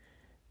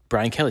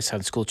 Brian Kelly's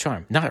Southern School of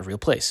Charm, not a real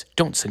place.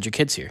 Don't send your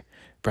kids here.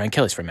 Brian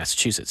Kelly's from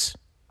Massachusetts.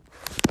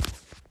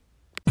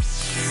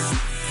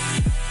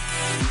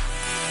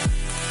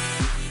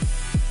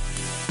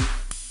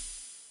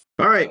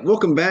 All right,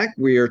 welcome back.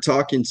 We are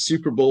talking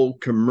Super Bowl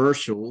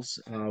commercials.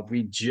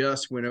 We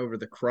just went over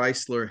the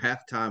Chrysler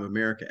halftime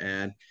America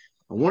ad.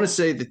 I want to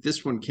say that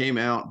this one came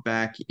out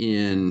back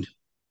in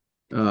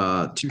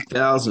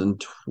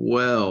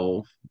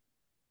 2012,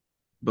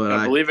 but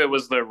I believe it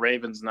was the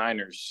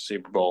Ravens-Niners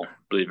Super Bowl,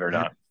 believe it or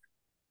not.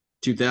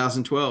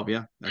 2012,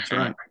 yeah, that's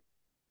right.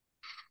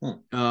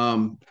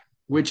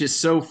 Which is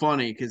so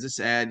funny because this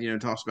ad,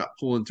 talks about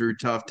pulling through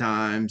tough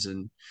times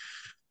and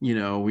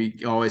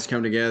we always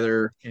come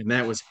together, and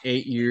that was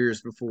 8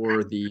 years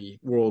before the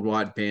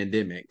worldwide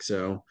pandemic.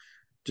 So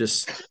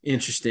just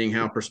interesting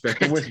how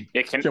perspective.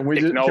 Can we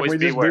just do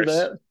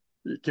that?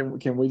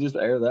 Can we just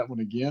air that one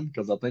again?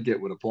 Because I think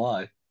it would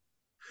apply.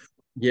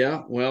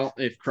 Yeah, well,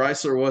 if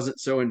Chrysler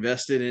wasn't so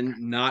invested in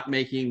not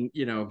making,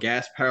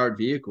 gas-powered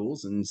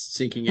vehicles and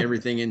sinking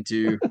everything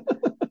into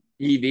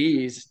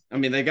EVs, I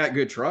mean, they got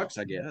good trucks,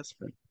 I guess.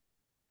 But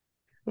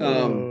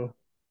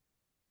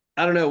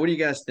I don't know. What do you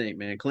guys think,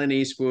 man? Clint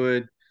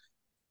Eastwood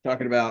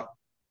talking about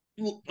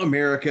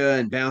America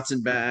and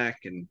bouncing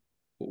back, and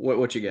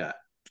what you got?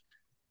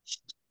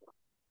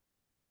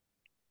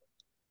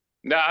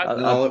 No,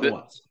 all at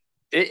once.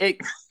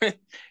 It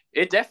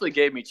it definitely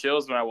gave me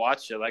chills when I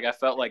watched it. Like I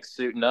felt like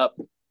suiting up.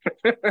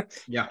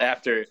 Yeah.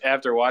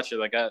 After watching,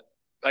 like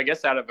I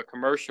guess out of a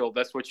commercial,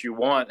 that's what you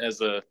want as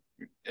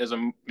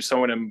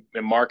someone in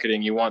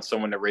marketing. You want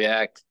someone to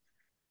react.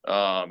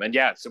 And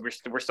yeah, so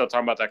we're still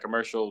talking about that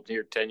commercial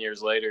here 10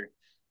 years later.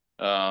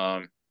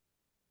 Yeah,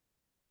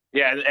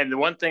 and the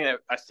one thing that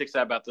sticks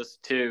out about this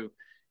too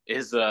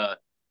is I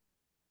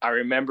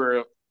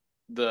remember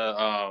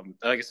I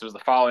guess it was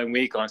the following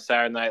week on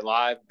Saturday Night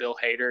Live, Bill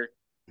Hader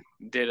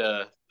did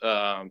a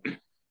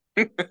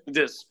did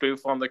a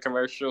spoof on the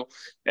commercial,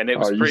 and it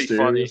was pretty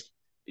funny.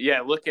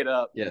 Yeah, look it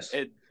up. Yes.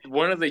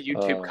 One of the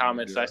YouTube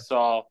comments I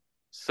saw,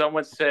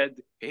 someone said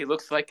he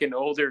looks like an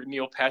older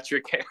Neil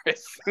Patrick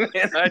Harris.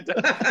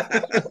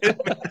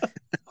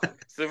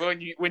 So when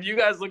you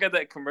guys look at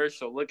that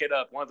commercial, look it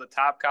up. One of the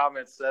top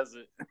comments says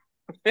it.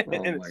 Oh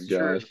my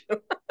gosh,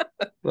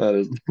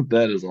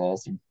 that is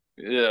awesome.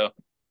 Yeah.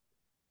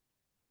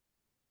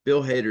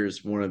 Bill Hader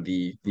is one of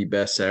the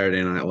best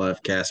Saturday Night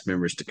Live cast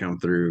members to come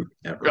through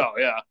ever. Oh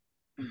yeah,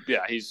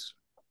 yeah.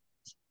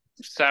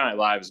 Saturday Night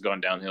Live has gone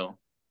downhill.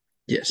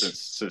 Yes,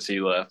 since he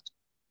left.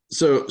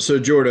 So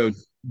Jordo,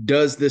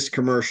 does this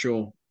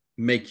commercial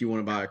make you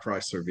want to buy a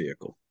Chrysler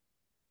vehicle?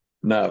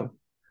 No,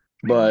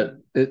 but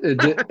it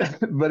did.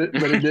 but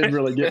it did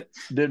really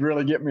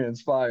get me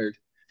inspired.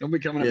 Don't be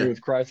coming at me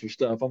with Chrysler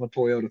stuff. I'm a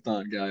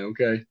Toyota-thon guy.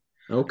 Okay.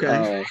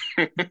 Okay.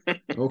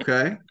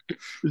 Okay.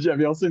 Have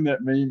y'all seen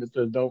that meme that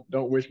says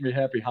 "Don't wish me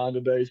happy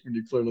Honda days" when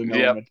you clearly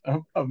know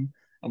I'm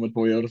a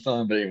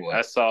Toyota-thon? But anyway,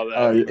 I saw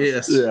that.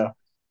 Yes. Yeah,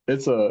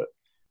 that's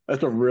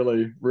a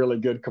really, really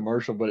good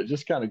commercial, but it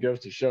just kind of goes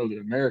to show that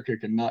America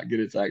cannot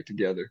get its act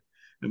together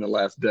in the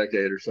last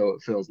decade or so.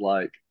 It feels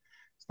like,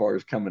 as far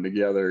as coming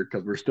together,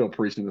 because we're still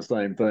preaching the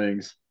same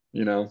things,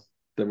 that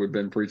we've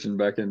been preaching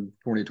back in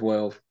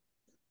 2012.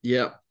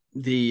 Yeah,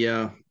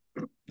 the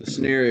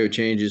scenario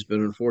changes, but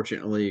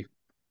unfortunately,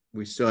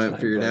 we still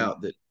haven't figured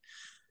out that,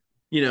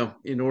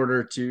 in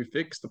order to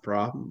fix the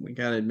problem, we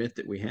got to admit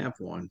that we have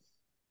one.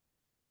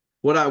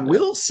 What I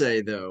will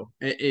say, though,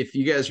 if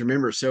you guys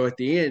remember, so at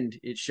the end,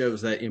 it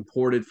shows that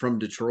imported from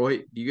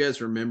Detroit. Do you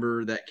guys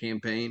remember that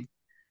campaign?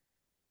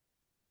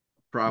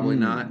 Probably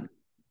not.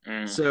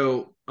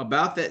 So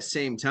about that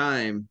same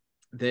time,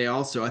 they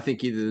also, I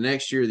think either the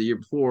next year or the year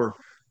before,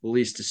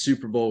 released a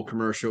Super Bowl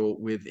commercial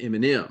with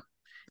Eminem.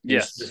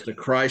 Yes. Just a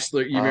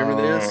Chrysler. You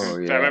remember this? Oh,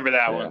 yeah. I remember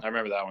that one. I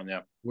remember that one,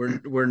 yeah.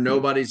 We're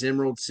nobody's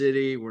Emerald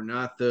City. We're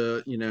not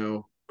the,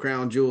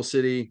 Crown Jewel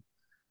City.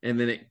 And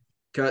then it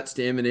cuts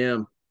to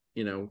Eminem.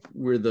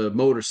 We're the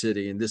Motor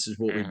City, and this is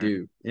what we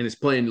do. And it's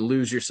playing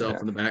Lose Yourself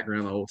in the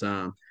background the whole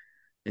time.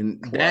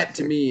 And that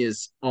to me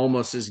is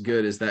almost as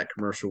good as that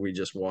commercial we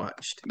just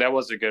watched. That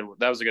was a good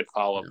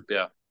follow-up.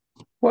 Yeah.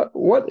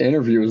 What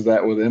interview was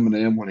that with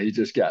Eminem when he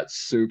just got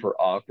super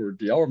awkward?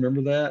 Do y'all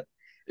remember that?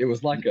 It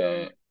was like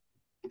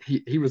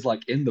he was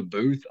like in the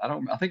booth.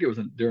 I think it was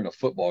during a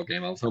football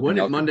game. I was hoping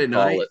y'all Monday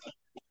night.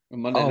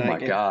 Oh my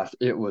gosh,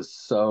 it was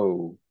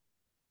so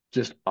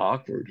just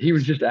awkward. He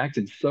was just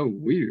acting so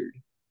weird.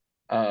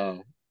 I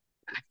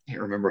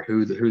can't remember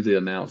who the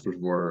announcers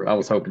were. I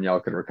was hoping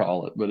y'all could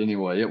recall it, but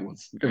anyway, it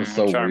was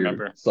so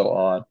weird, so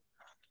odd.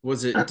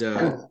 Was it?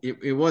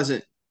 It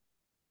wasn't.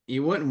 It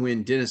wasn't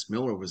when Dennis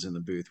Miller was in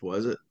the booth,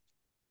 was it?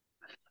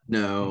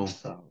 No,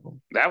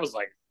 that was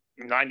like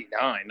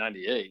 99,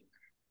 98.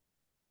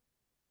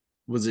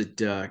 Was it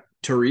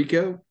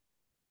Tarico?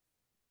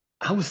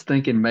 I was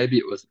thinking maybe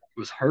it was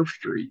Herb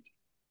Street.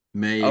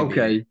 Maybe.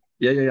 Okay.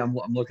 Yeah. I'm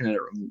looking at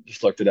it.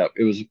 Just looked it up.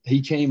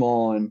 He came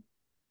on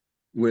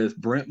with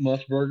Brent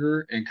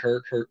Musburger and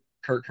Kirk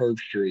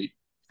Herbstreit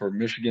for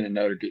Michigan and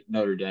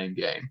Notre Dame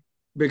game.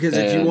 Because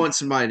if you want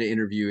somebody to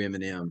interview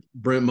Eminem,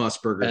 Brent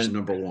Musburger is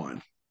number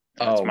one.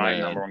 That's my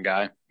number one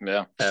guy.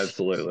 Yeah,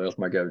 absolutely. That's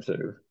my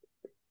go-to.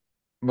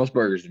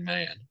 Musburger's the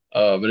man.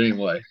 But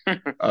anyway,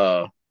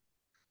 yeah,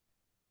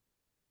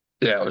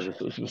 it was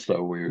just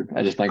so weird.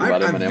 I just think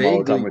about Eminem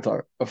all the time. We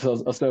talk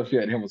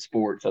associate him with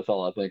sports. That's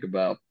all I think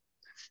about.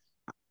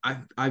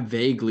 I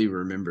vaguely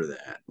remember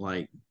that.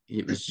 Like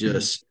it was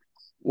just.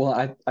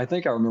 Well, I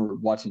think I remember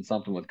watching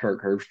something with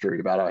Kirk Herbstreit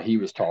about how he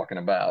was talking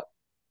about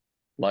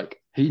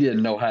like he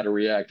didn't know how to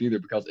react either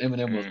because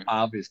Eminem was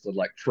obviously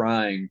like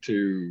trying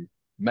to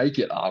make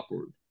it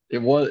awkward.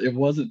 It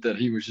wasn't that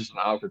he was just an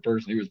awkward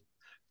person. He was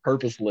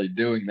purposely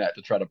doing that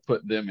to try to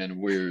put them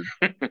in weird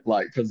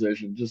like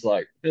position. Just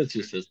like it's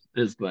just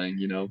his thing,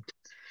 you know.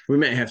 We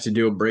may have to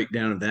do a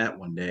breakdown of that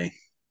one day.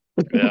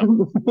 Yeah.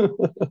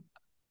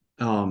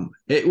 And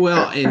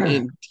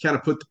kind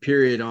of put the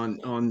period on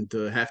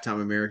the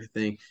Halftime America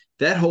thing.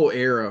 That whole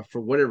era,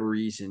 for whatever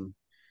reason,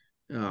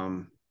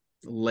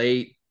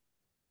 late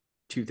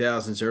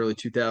 2000s, early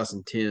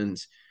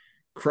 2010s,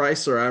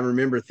 Chrysler, I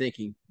remember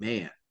thinking,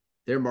 man,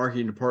 their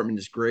marketing department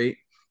is great.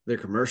 Their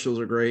commercials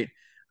are great.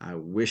 I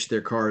wish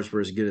their cars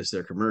were as good as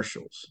their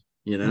commercials,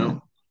 you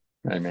know?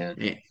 Hey,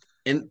 man.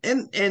 And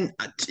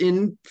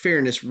in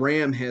fairness,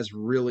 Ram has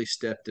really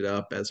stepped it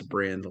up as a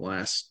brand the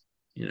last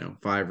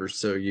 5 or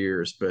so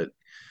years, but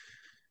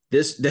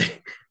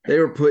they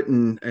were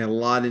putting a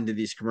lot into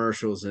these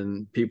commercials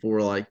and people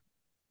were like,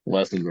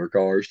 lessons their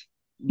cars.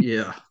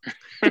 Yeah.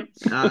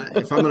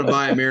 If I'm going to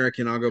buy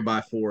American, I'll go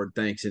buy Ford.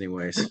 Thanks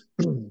anyways,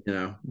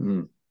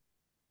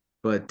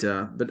 But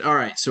all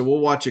right, so we'll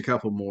watch a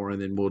couple more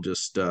and then we'll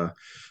just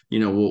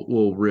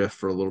we'll riff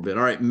for a little bit.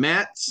 All right,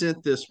 Matt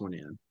sent this one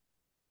in.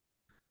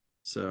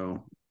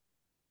 So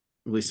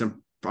at least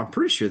I'm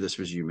pretty sure this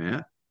was you,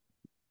 Matt.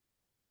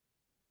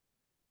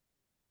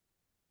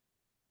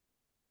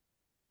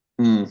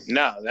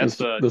 No, that's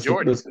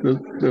Jordan.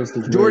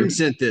 Jordan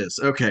sent this.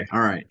 Okay, all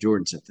right.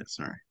 Jordan sent this.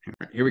 All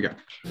right, here we go.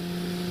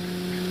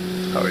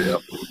 Oh yeah,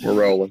 we're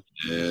rolling.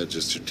 Yeah,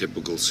 just your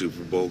typical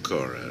Super Bowl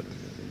car ad,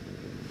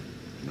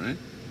 right?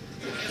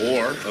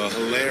 Or a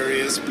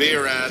hilarious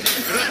beer ad,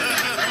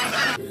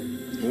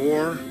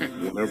 or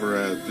whatever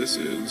ad this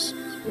is.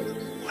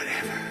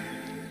 Whatever.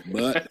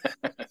 But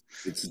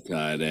it's a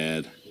Tide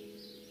ad.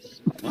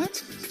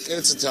 What?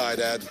 It's a Tide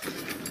ad.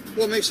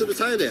 What makes it a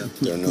Tide ad?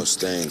 There are no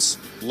stains.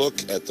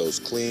 Look at those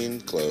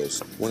clean clothes.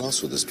 What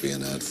else would this be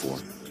an ad for?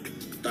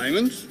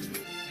 Diamonds?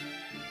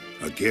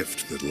 A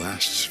gift that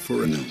lasts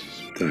forever. No,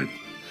 Tide.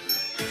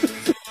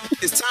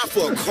 It's time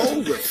for a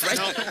cold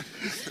refreshment.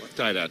 No.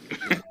 Tide ad.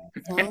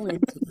 Fall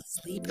into the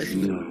sleep of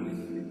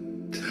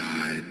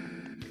Tide.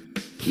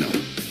 No.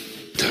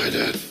 Tide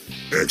ad.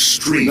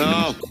 Extreme.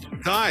 No.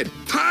 Tide.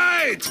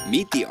 Tide!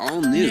 Meet the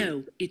all-new.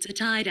 No, it's a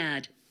Tide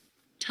ad.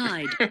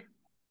 Tide.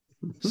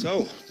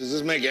 So, does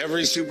this make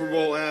every Super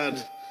Bowl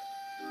ad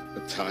a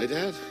Tide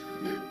ad?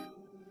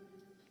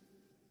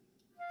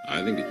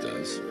 I think it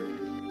does.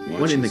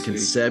 What in the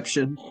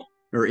conception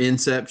or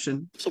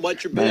inception? So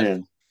what's your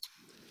bet?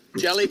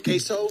 Jelly,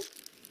 queso?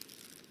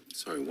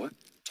 Sorry, what?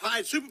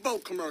 Tide Super Bowl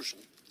commercial.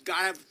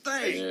 Gotta have a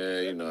thing. Yeah,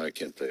 you know I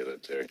can't tell you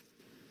that, Terry.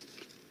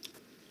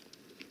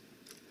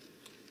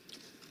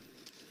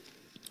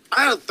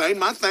 I had a thing.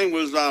 My thing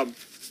was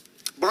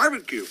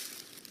barbecue.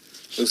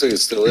 Looks like it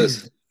still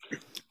is.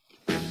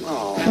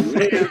 Oh,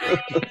 man.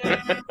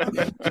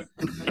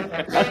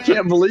 I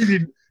can't believe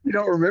you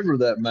don't remember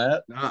that,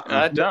 Matt.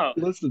 I don't.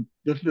 Listen,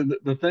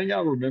 the thing I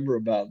remember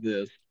about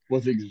this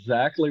was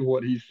exactly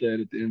what he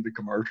said at the end of the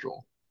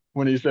commercial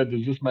when he said,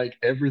 does this make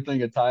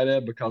everything a Tide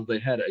ad? Because they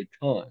had a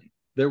ton.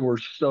 There were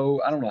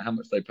I don't know how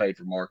much they paid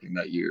for marketing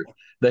that year.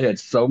 They had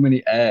so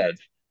many ads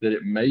that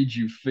it made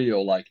you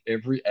feel like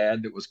every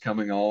ad that was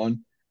coming on,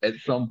 at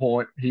some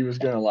point, he was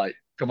going to like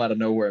come out of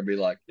nowhere and be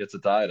like, it's a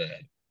Tide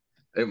ad.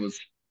 It was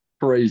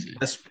crazy.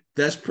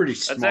 That's pretty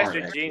smart. That's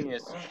actually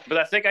genius. But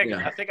I think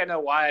I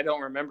know why I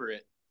don't remember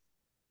it.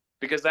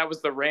 Because that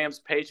was the Rams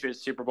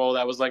Patriots Super Bowl.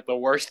 That was like the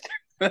worst.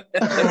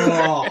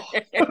 Oh.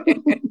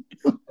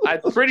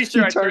 I'm pretty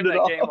sure I turned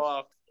that game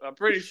off. I'm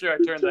pretty sure I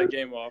turned that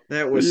game off.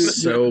 That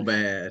was so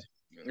bad.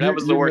 That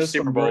was the worst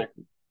Super Bowl.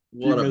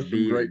 What a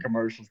great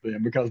commercials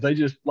then, because they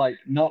just like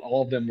not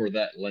all of them were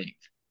that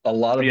length. A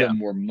lot of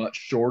them were much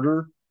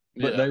shorter,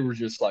 but they were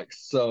just like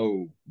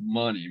so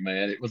money,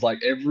 man. It was like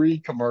every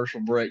commercial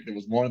break there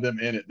was one of them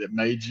in it that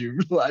made you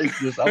like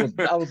just I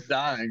was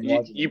dying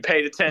watching. You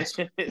paid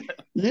attention.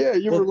 Yeah,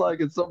 you were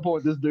like at some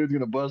point this dude's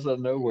gonna bust out of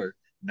nowhere.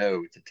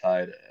 No, it's a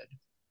Tide ad.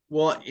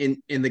 Well,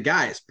 and the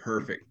guy is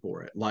perfect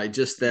for it. Like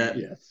just that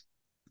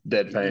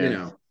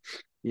deadpan.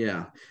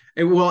 Yeah.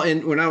 And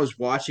when I was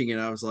watching it,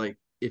 I was like,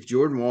 if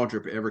Jordan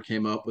Waldrop ever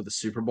came up with a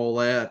Super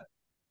Bowl ad,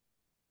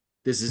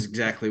 this is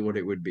exactly what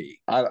it would be.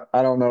 I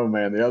don't know,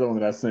 man. The other one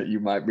that I sent you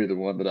might be the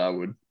one that I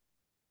would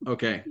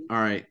Okay. All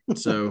right.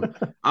 So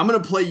I'm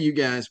going to play you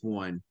guys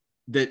one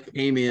that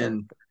came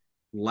in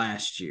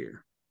last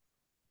year.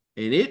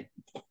 And it,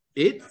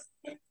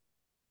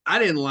 I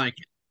didn't like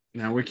it.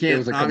 Now we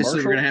can't, obviously,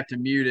 we're going to have to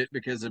mute it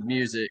because of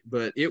music,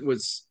 but it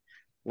was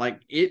like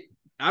it.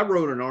 I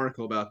wrote an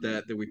article about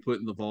that we put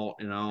in the vault,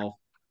 and I'll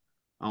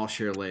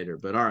share later.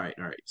 But all right.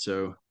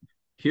 So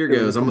here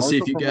goes. I'm going to see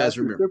if you guys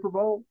remember. Super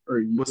Bowl?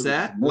 What's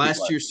that?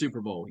 Last year's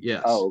Super Bowl.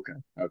 Yes. Oh,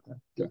 okay.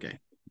 Okay.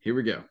 Here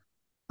we go.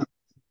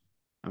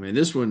 I mean,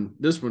 this one,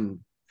 I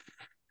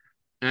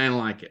didn't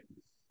like it.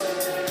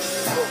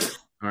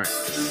 All right.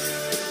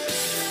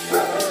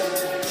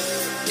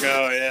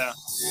 Oh, yeah.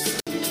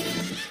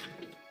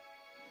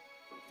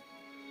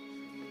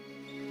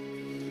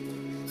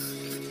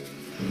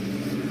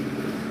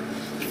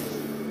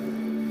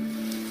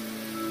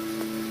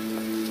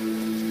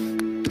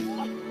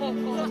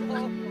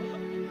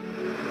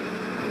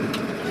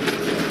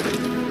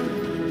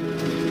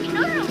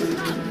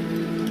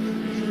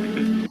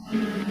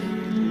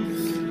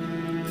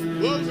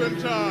 Closing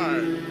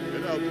time.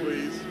 Get out,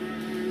 please.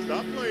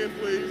 Stop playing,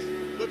 please.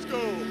 Let's go,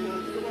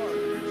 folks. Come on.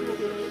 Get you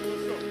over there.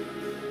 Let's go.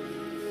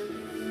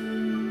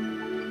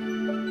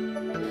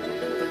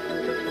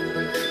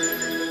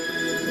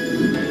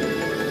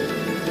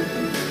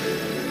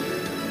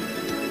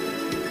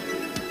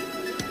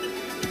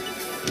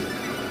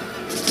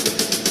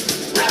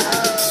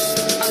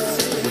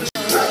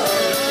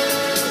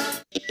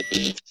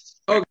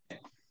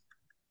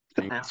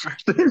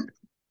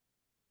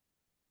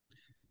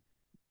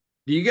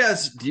 Do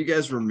you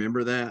guys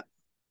remember that?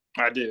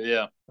 I do,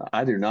 yeah.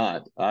 I do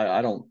not.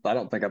 I don't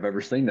think I've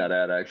ever seen that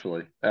ad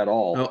actually at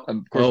all. Oh,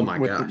 of course, my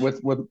gosh.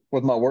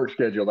 With my work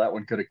schedule, that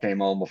one could have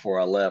came on before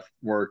I left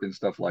work and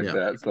stuff like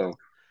that. So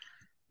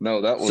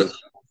no, that was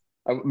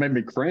made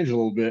me cringe a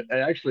little bit. And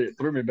actually, it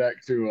threw me back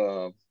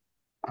to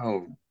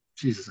oh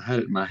Jesus, I had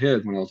it in my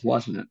head when I was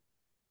watching it.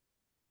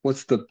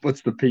 What's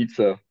the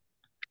pizza?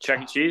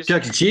 Chuck E. Cheese.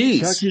 Chuck E.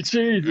 Cheese. Chuck E.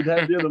 Cheese. It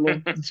had the other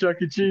little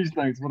Chuck E. Cheese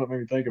things. What it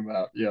made me think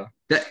about. Yeah.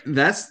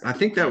 I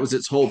think that was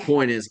its whole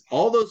point, is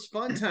all those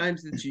fun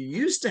times that you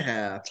used to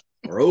have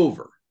are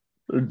over.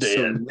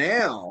 So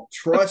now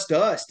trust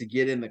us to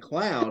get in the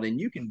cloud and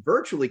you can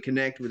virtually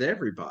connect with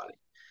everybody.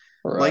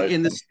 Right. Like,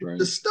 in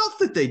the stuff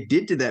that they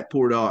did to that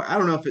poor dog, I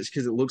don't know if it's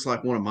because it looks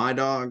like one of my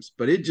dogs,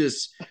 but it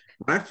just,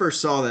 when I first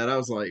saw that, I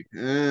was like,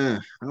 I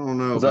don't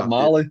know. Was that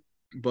Molly?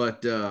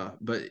 But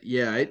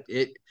yeah,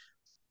 it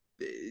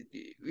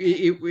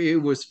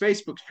was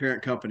Facebook's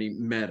parent company,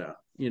 Meta.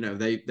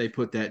 They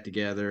put that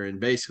together, and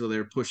basically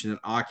they're pushing an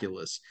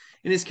Oculus,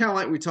 and it's kind of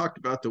like we talked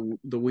about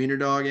the Wiener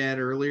Dog ad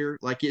earlier.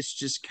 Like, it's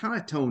just kind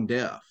of tone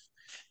deaf.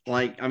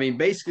 Like, I mean,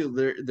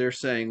 basically they're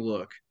saying,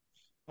 look,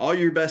 all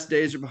your best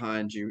days are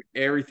behind you,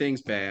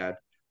 everything's bad,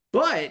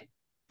 but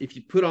if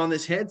you put on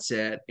this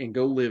headset and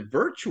go live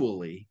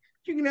virtually,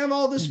 you can have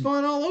all this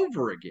fun all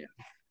over again.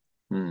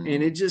 And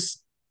it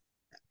just,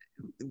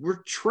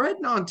 we're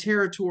treading on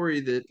territory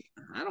that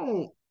I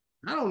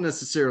don't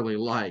necessarily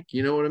like.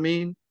 You know what I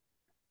mean?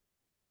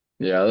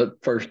 Yeah,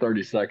 that first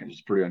 30 seconds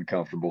is pretty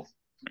uncomfortable.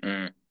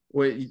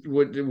 Wait,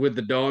 with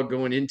the dog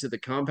going into the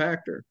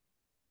compactor?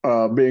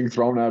 Being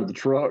thrown out of the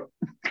truck.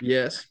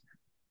 Yes.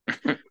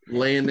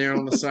 Laying there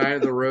on the side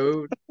of the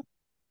road.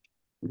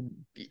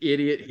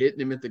 Idiot hitting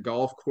him at the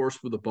golf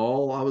course with a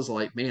ball. I was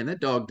like, man, that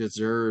dog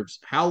deserves,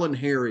 Howlin'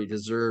 Harry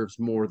deserves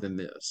more than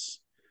this.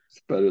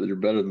 You're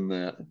better than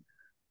that.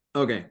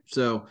 Okay,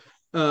 so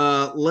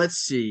let's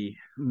see.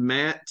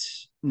 Matt,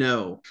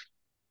 no.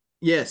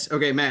 Yes,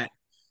 okay, Matt.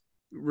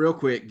 Real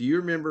quick, do you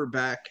remember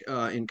back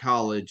in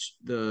college,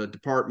 the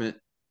department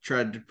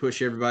tried to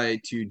push everybody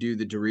to do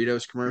the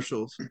Doritos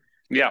commercials?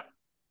 Yeah.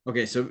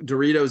 Okay, so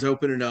Doritos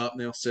open it up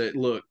and they'll say,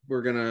 look,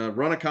 we're going to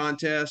run a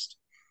contest,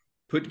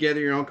 put together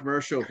your own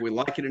commercial. If we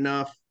like it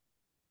enough,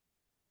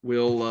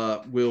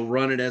 we'll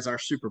run it as our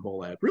Super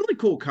Bowl ad. Really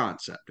cool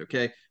concept,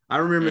 okay? I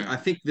remember, I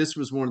think this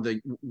was one of the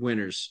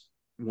winners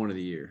one of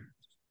the year.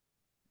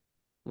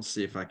 We'll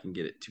see if I can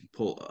get it to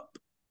pull up.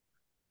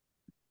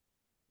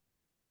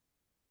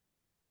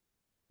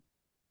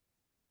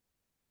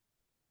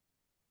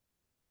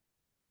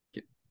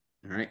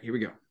 All right, here we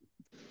go.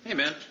 Hey,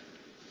 man.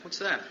 What's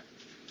that?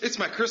 It's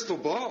my crystal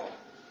ball.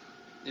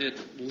 It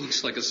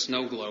looks like a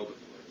snow globe.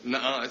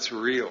 Nuh-uh, it's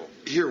real.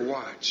 Here,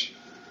 watch.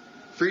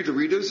 Free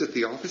Doritos at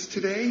the office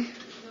today?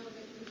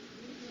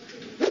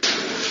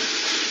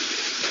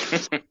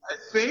 I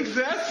think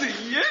that's a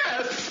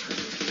yes!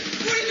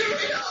 Free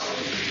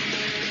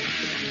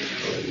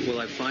Doritos! Will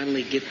I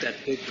finally get that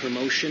big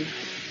promotion?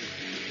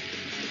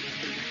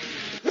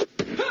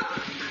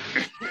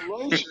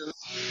 Promotion?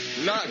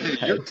 Not in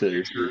your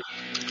picture.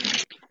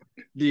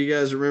 Do you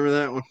guys remember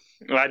that one?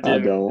 I do. I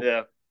don't.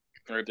 Yeah,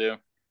 I do.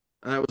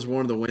 That was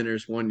one of the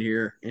winners one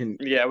year, and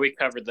yeah, we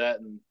covered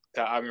that, and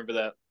I remember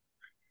that.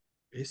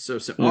 It's so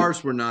simple.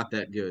 Ours were not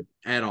that good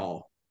at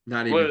all.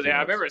 Not even. Well, yeah,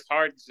 I remember it's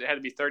hard. It had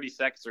to be 30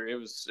 seconds, or it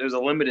was a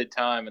limited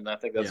time, and I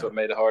think that's what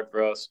made it hard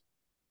for us.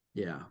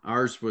 Yeah,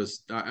 ours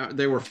was.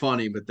 They were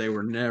funny, but they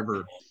were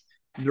never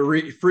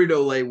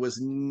Frito-Lay was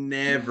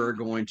never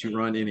going to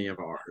run any of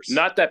ours.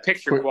 Not that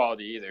picture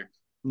quality either.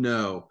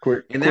 No.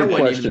 And that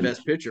wasn't even the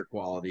best picture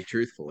quality,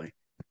 truthfully.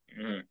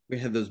 Mm. We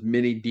had those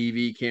mini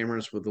DV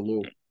cameras with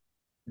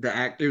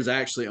it was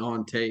actually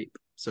on tape.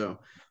 So,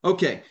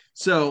 okay.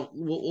 So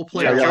we'll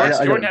play.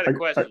 Jordan had a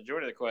question.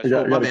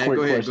 Oh, my bad.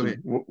 Go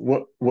ahead.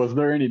 What was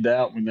there any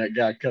doubt when that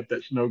guy cut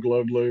that snow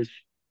globe loose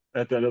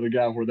at that other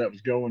guy where that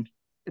was going?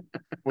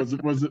 Was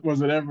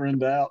it ever in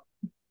doubt?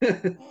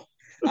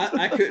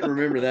 I couldn't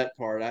remember that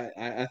part.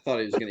 I thought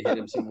he was going to hit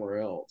him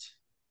somewhere else.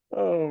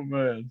 Oh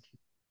man!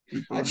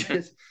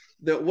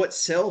 What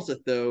sells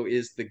it though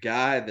is the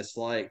guy that's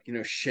like,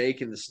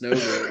 shaking the snow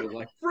globe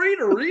like free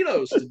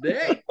Doritos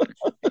today.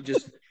 He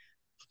just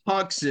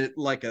hucks it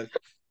like a,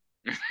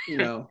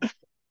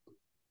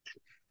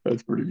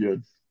 That's pretty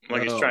good.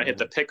 Like he's trying to hit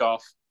the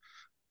pickoff.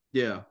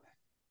 Yeah.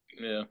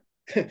 Yeah.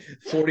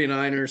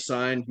 49ers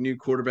signed new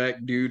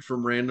quarterback dude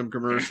from random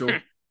commercial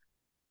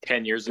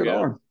 10 years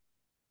ago.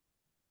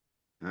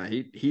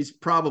 He's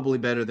probably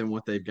better than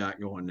what they've got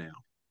going now.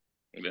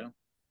 Yeah.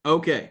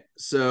 Okay,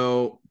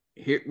 so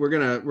here we're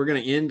gonna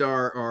end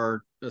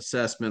our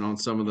assessment on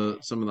some of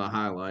the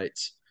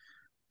highlights.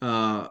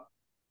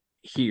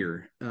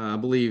 Here, I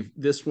believe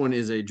this one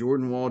is a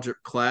Jordan Waldrop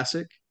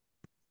classic.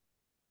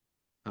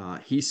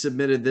 He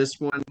submitted this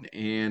one,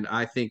 and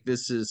I think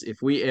this is,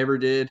 if we ever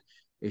did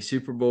a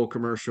Super Bowl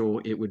commercial,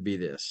 it would be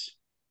this.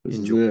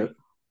 Enjoy.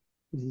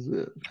 This is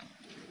it.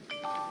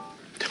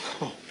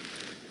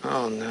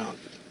 Oh no.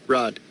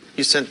 Rod,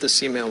 you sent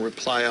this email,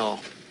 reply all.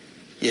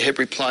 You hit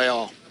reply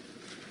all.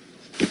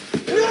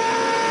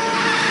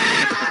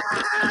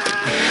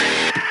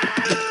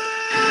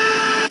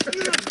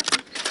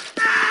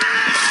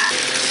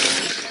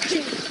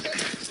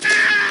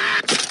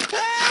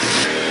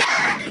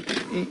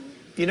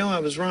 You know I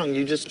was wrong.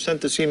 You just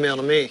sent this email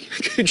to me.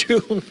 Could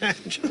you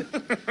imagine?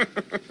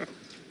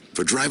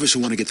 For drivers who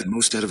want to get the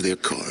most out of their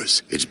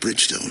cars, it's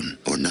Bridgestone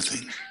or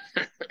nothing.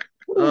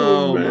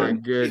 Oh my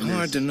goodness. It's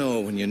hard to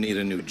know when you need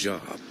a new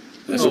job.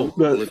 If you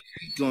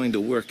hate going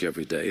to work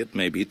every day, it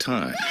may be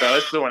time.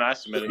 That's the one I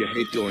submitted. If you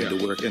hate going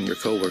to work and your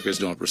coworkers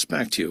don't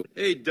respect you,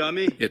 hey,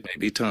 dummy, it may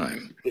be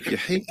time. If you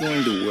hate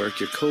going to work,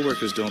 your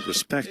coworkers don't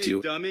respect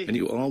you, dummy, and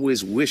you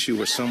always wish you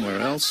were somewhere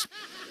else,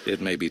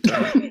 it may be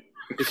time.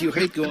 If you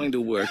hate going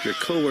to work, your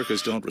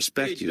coworkers don't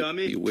respect you,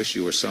 dummy, you wish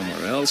you were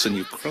somewhere else, and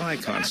you cry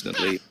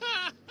constantly,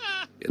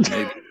 it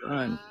may be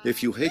time.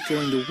 If you hate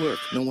going to work,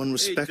 no one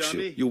respects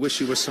you. You wish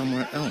you were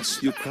somewhere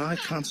else. You cry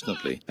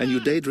constantly, and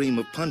you daydream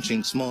of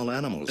punching small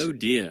animals. Oh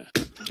dear.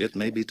 It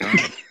may be time.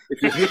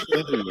 If you hate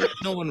going to work,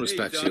 no one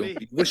respects you.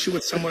 You wish you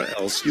were somewhere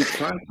else. You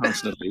cry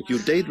constantly. You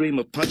daydream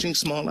of punching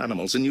small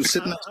animals, and you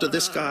sit next to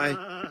this guy.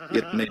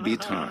 It may be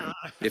time.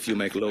 If you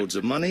make loads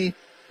of money,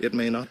 it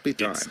may not be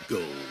time.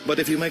 But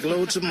if you make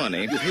loads of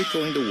money, you hate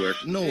going to work,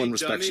 no one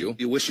respects you,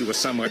 you wish you were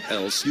somewhere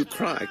else, you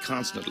cry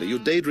constantly, you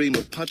daydream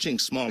of punching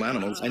small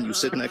animals, and you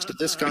sit next to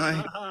this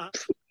guy,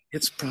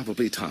 it's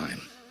probably time,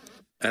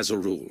 as a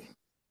rule.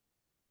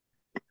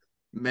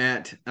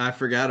 Matt, I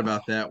forgot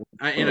about that one.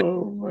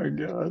 Oh my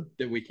God.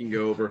 That we can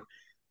go over.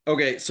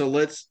 Okay, so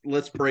let's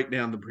break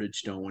down the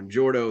Bridgestone one.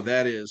 Jordo,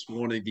 that is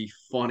one of the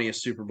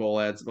funniest Super Bowl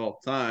ads of all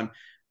time.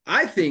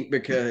 I think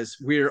because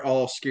we're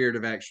all scared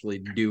of actually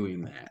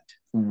doing that.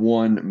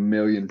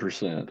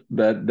 1,000,000%.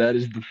 That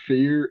is the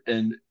fear,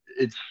 and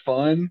it's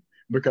fun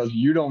because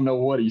you don't know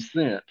what he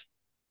sent,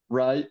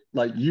 right?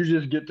 Like you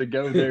just get to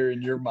go there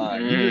in your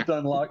mind.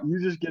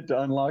 You just get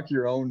to unlock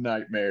your own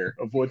nightmare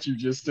of what you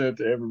just sent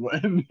to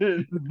everyone.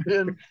 And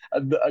then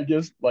I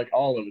guess like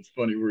all of it's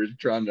funny where he's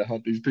trying to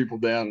hunt these people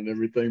down and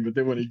everything, but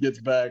then when he gets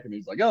back and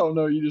he's like, "Oh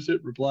no, you just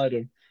hit reply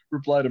to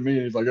me,"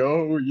 and he's like,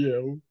 "Oh yeah,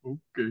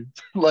 okay."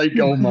 Like,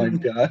 oh my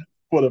God,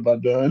 what have I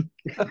done?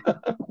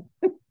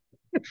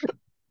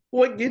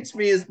 What gets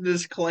me is the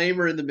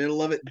disclaimer in the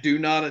middle of it: "Do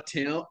not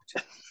attempt."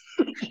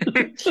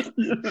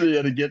 You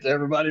had to get to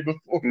everybody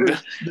before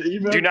the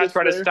email. Do not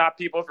try to stop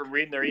people from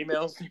reading their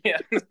emails. Yeah.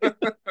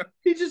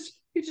 He just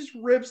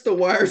rips the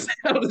wires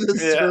out of the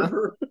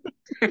server.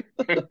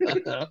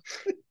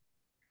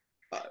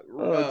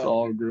 That's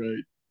all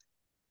great.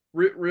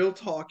 Real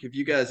talk. Have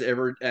you guys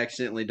ever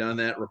accidentally done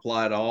that?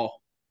 Reply at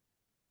all?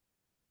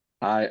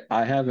 I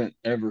haven't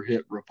ever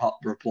hit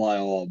reply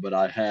all, but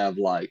I have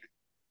like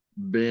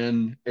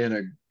been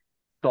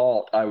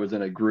thought I was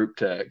in a group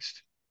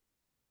text.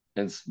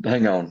 And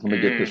hang on, let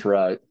me get this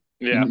right.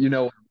 Yeah. You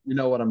know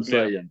what I'm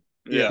saying.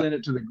 Yeah. Sent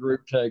it to the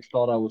group text,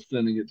 thought I was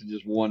sending it to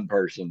just one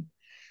person.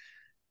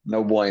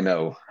 No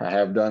bueno. I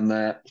have done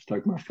that.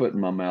 Stuck my foot in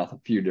my mouth a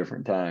few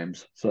different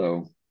times.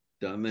 So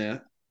done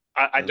that.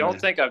 I don't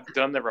think I've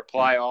done the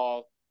reply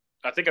all.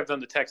 I think I've done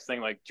the text thing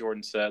like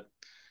Jordan said.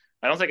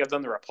 I don't think I've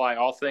done the reply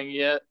all thing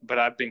yet, but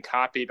I've been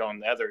copied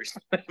on others.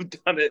 I've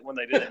done it when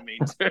they didn't mean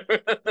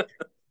to.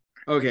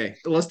 Okay,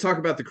 let's talk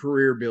about the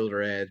career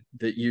builder ad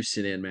that you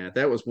sent in, Matt.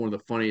 That was one of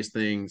the funniest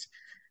things.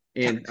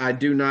 And I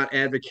do not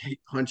advocate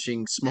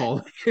punching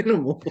small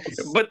animals.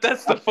 But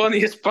that's the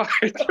funniest part.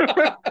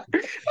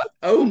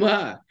 Oh,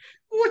 my.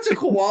 What's a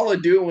koala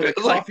doing with a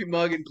coffee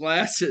mug and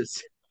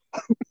glasses?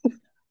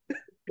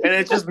 And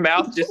it gets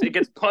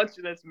punched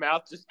and its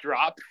mouth just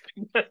drops.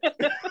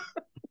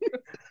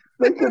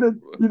 They could have,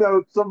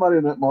 somebody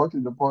in that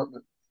marketing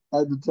department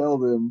had to tell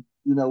them,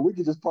 we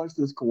could just punch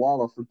this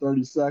koala for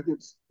 30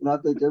 seconds, and I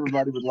think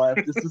everybody would laugh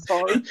just as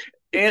hard.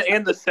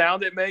 and the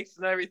sound it makes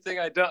and everything,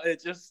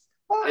 it just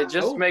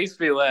makes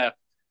me laugh.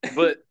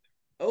 But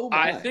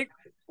I think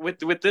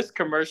with this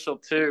commercial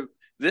too,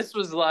 this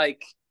was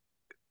like,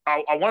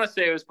 I want to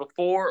say it was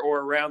before or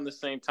around the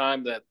same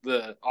time that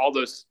all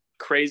those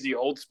crazy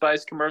Old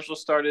Spice commercials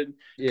started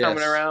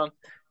coming around,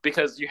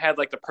 because you had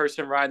like the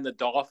person riding the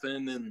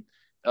dolphin and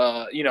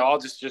all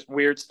just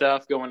weird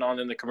stuff going on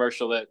in the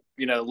commercial that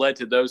led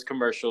to those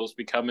commercials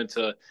becoming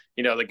to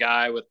the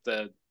guy with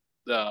the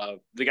guy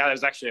that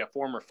was actually a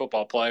former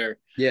football player,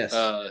 as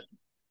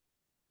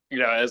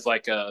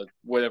like a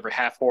whatever,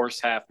 half horse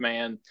half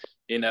man,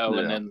 and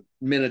then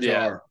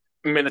Minotaur,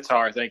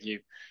 thank you.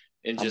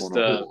 And just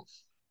I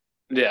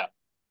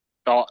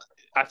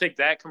think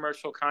that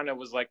commercial kind of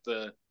was like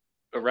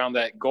around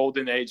that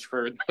golden age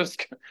for those,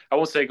 I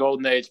won't say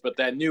golden age, but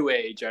that new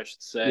age, I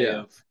should say,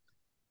 of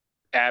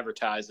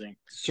advertising.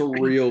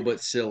 Surreal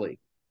but silly.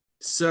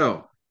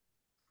 So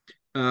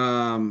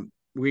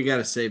we got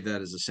to save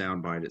that as a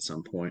soundbite at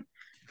some point.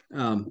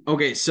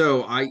 Okay,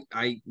 so I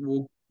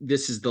will,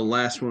 this is the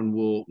last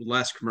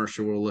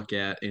commercial we'll look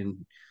at,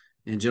 and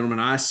gentlemen,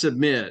 I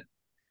submit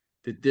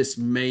that this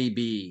may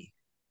be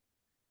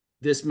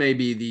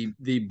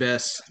the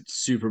best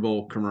Super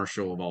Bowl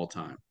commercial of all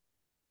time.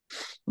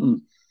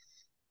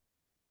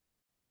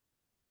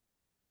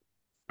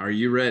 Are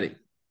you ready?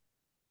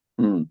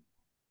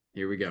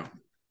 Here we go.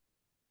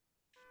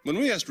 When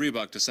we asked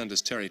Reebok to send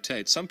us Terry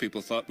Tate, some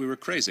people thought we were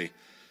crazy.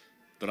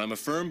 But I'm a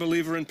firm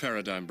believer in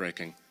paradigm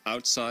breaking,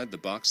 outside the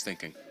box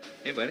thinking.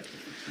 Hey, buddy.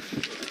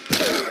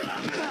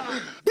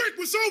 Break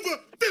was over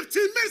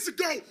 15 minutes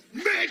ago,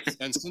 mate!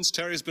 And since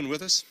Terry's been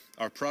with us,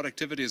 our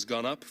productivity has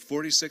gone up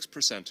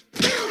 46%.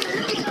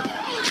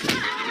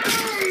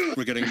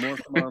 We're getting more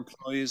from our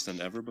employees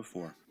than ever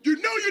before. You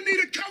know you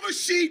need a cover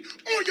sheet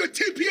on your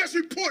TPS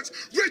reports,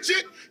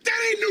 Richard. That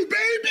ain't new,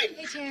 baby.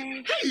 Hey,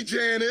 Terry. Hey,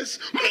 Janice.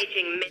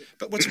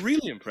 But what's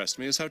really impressed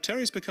me is how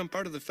Terry's become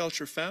part of the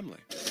Felcher family.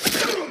 You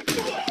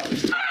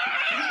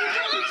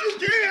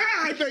get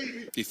high,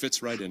 baby. He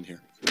fits right in here.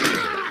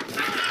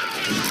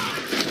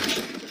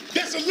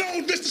 That's a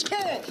long distance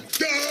call,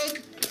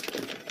 Doug.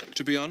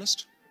 To be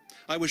honest,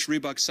 I wish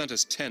Reebok sent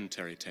us 10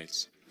 Terry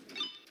Tates.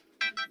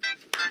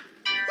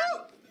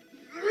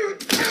 You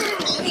want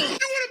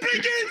to play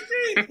games?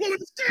 Well,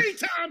 it's game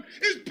time.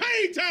 It's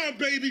pay time,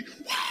 baby.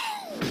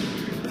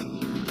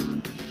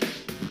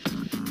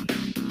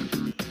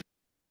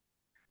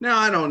 Now,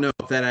 I don't know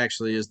if that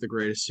actually is the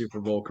greatest Super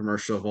Bowl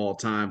commercial of all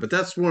time, but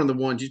that's one of the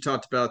ones you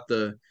talked about,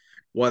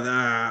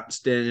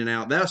 standing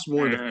out. That's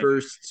one of the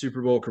first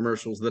Super Bowl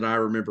commercials that I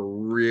remember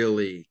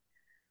really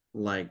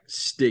like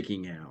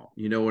sticking out.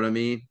 You know what I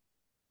mean?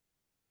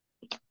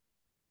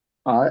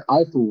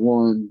 I for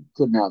one,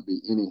 could not be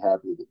any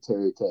happier that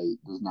Terry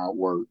Tate does not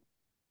work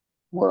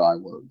where I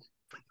work.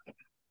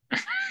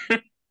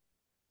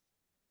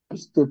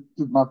 Just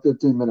my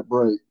 15-minute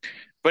break.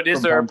 But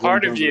is there a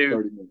part of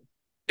you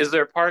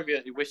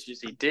that wishes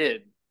he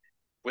did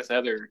with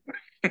other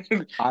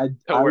I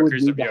would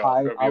need to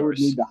hide. I would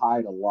need to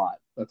hide a lot.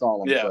 That's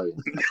all I'm saying.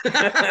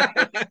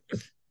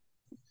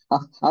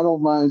 I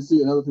don't mind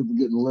seeing other people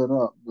getting lit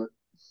up, but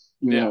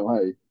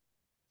hey,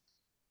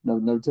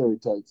 no Terry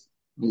Tates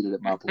needed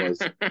at my place.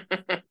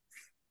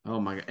 Oh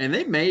my God. And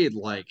they made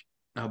like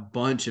a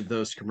bunch of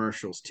those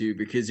commercials too,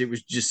 because it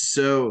was just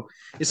so,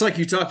 it's like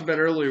you talked about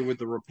earlier with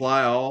the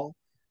reply all.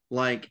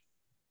 Like,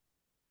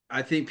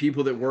 I think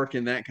people that work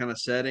in that kind of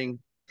setting,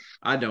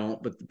 I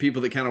don't, but the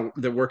people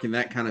that work in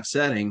that kind of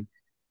setting,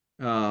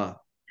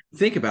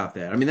 think about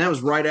that. I mean, that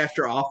was right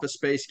after Office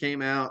Space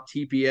came out,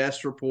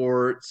 TPS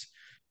reports,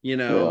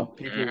 people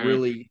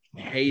really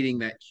hating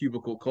that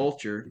cubicle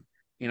culture.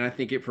 And I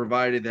think it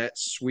provided that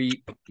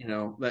sweet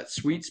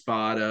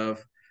spot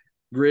of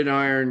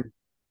gridiron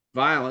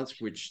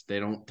violence, which they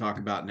don't talk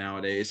about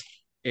nowadays,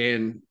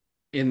 and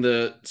in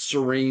the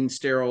serene,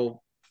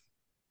 sterile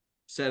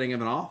setting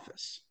of an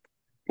office.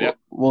 Yeah.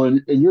 Well,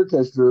 in your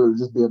case, Drew, it would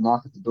just be a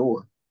knock at the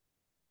door.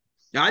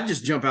 I'd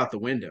just jump out the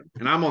window,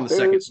 and I'm on the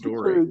second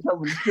story.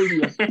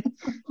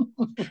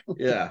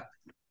 Yeah.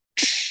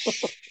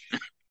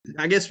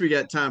 I guess we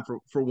got time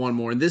for one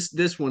more, and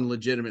this one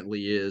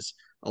legitimately is.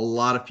 A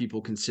lot of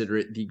people consider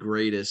it the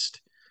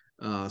greatest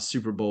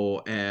Super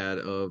Bowl ad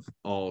of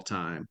all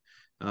time.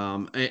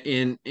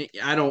 And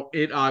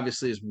it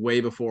obviously is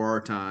way before our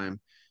time,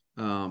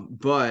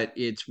 but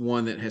it's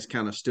one that has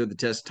kind of stood the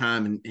test of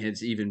time and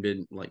has even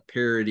been like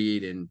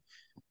parodied and,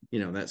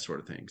 that sort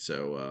of thing.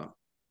 So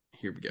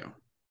here we go.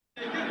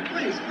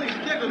 Please,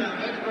 get it out.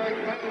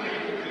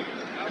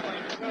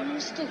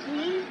 Mr.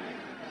 Green?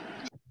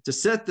 To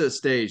set the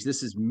stage,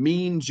 this is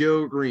Mean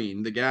Joe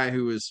Green, the guy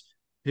who was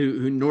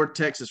who North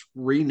Texas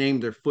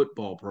renamed their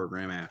football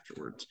program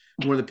afterwards.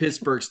 One of the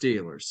Pittsburgh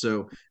Steelers.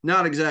 So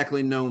not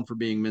exactly known for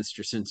being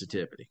Mr.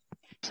 Sensitivity.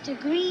 Mr.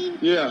 Green?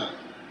 Yeah.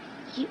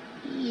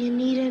 You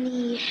need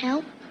any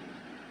help?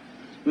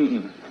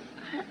 Mm-mm.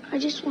 I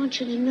just want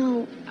you to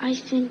know, I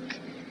think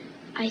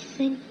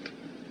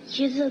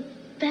you're the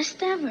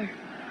best ever.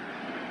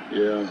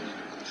 Yeah,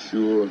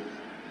 sure.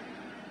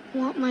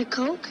 Want my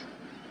Coke?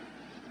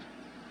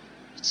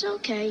 It's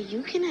okay,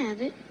 you can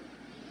have it.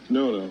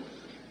 No.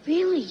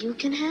 Really, you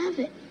can have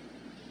it.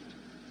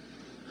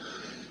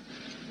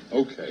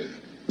 Okay.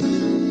 A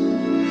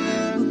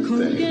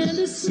Coke and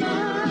a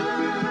smile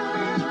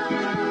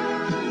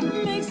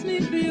makes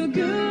me feel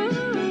good.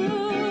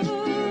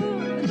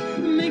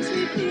 Makes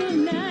me feel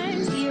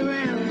nice. Be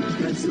around.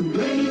 That's the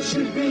way it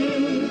should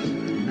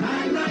be.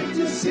 I like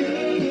to see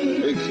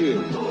Hey, kid.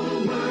 the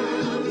whole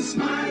world is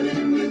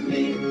smiling with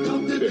me.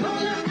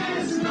 Coca-Cola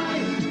as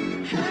life.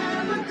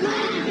 Have a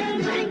Coke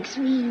and Thanks,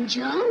 Mean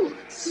Joe.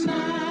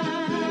 smile.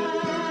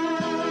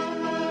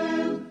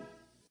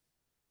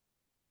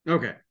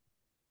 Okay.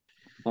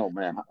 Oh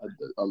man,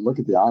 look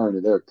at the irony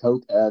there.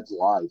 Coke adds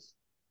life.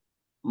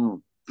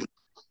 Mm.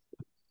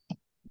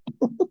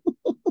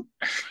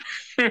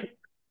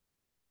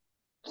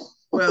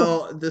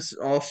 Well, this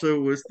also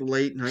was the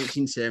late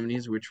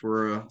 1970s, which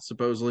were a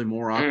supposedly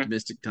more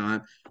optimistic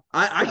time.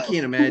 I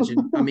can't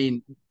imagine. I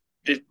mean,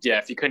 yeah,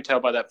 if you couldn't tell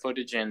by that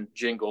footage and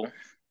jingle.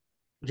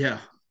 Yeah.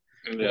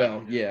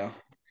 Well, yeah.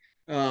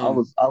 I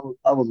was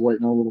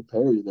waiting on a little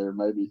parody there,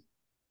 maybe.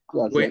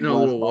 Waiting on a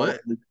little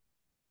what?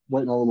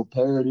 Waiting on a little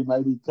parody,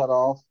 maybe cut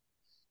off.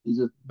 He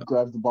just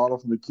grabs the bottle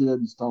from the kid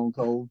and Stone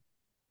Cold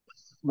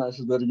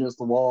smashes that against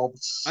the wall.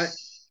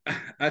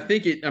 I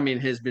think it. I mean,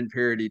 has been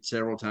parodied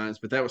several times,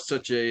 but that was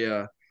such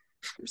a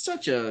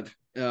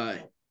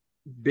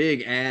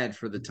big ad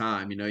for the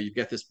time. You know, you've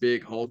got this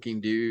big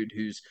hulking dude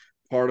who's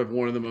part of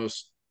one of the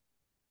most,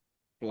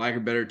 for lack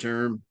of a better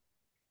term,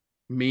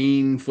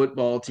 mean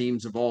football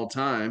teams of all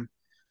time.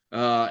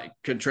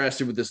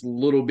 Contrasted with this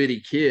little bitty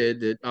kid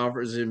that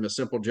offers him a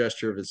simple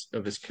gesture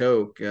of his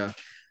Coke.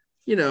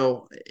 You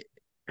know,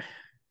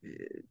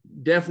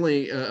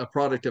 definitely a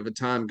product of a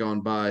time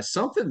gone by.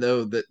 Something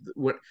though that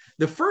what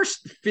the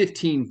first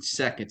 15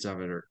 seconds of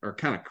it are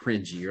kind of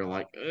cringy. You're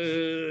like,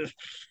 I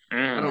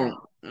don't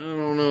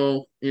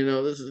know. You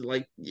know, this is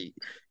like, you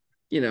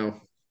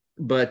know,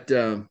 but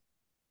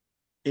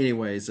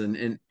anyways,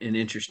 an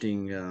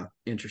interesting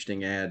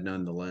interesting ad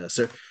nonetheless.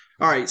 So,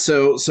 all right,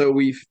 so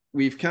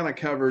we've kind of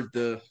covered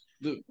the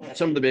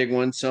some of the big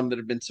ones, some that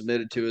have been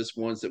submitted to us,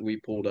 ones that we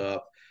pulled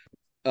up.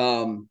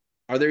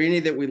 Are there any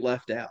that we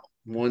left out?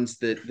 Ones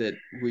that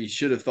we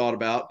should have thought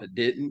about but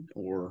didn't,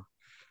 or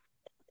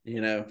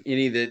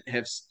any that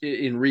have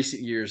in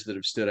recent years that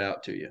have stood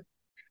out to you?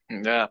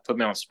 Yeah, put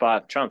me on the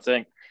spot. I'm trying to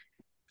think.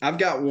 I've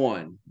got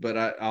one, but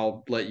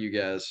I'll let you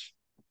guys.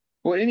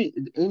 Well, any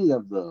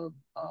of the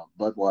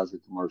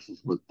Budweiser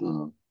commercials with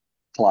the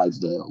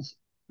Clydesdales,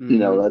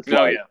 that's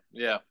like,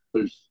 yeah.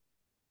 There's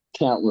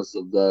countless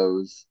of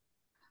those.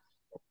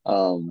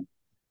 But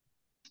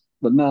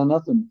no,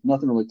 nothing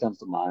really comes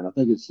to mind. I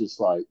think it's just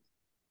like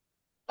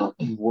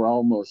we're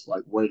almost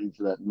like waiting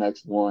for that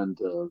next one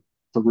to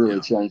really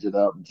change it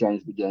up and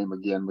change the game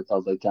again,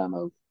 because they kind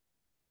of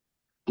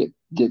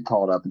get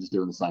caught up in just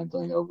doing the same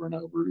thing over and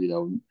over.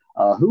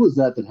 Who was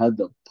that had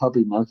the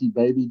puppy monkey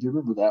baby? Do you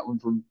remember that one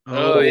from?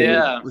 Oh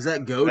yeah, was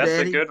that GoDaddy?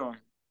 That's a good one.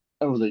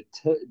 That was a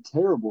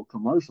terrible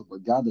commercial,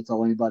 but God, that's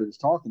all anybody was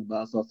talking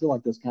about. So I feel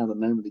like that's kind of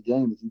the name of the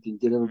game. If you can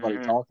get everybody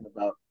talking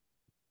about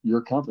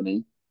your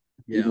company,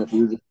 even if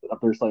you're just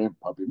up there saying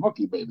puppy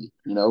monkey baby,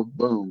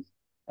 boom,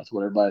 that's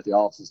what everybody at the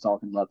office is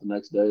talking about the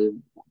next day.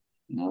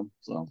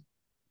 So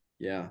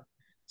yeah.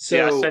 So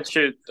yeah,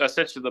 I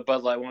sent you the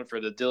Bud Light one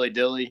for the Dilly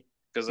Dilly,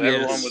 because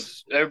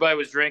everybody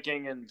was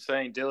drinking and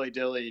saying Dilly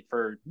Dilly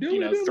for Dilly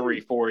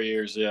 3-4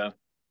 years. Yeah.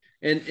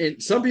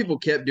 And some people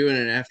kept doing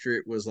it after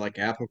it was like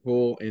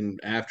applicable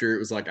and after it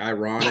was like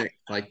ironic,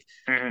 like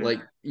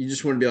you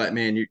just want to be like,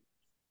 man,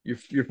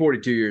 you're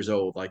 42 years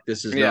old, like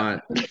this is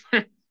not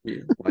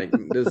like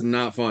this is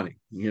not funny,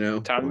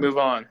 Time to move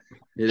on.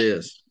 It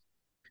is.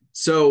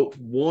 So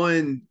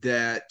one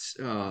that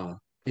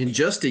in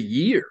just a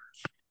year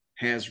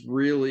has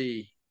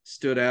really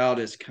stood out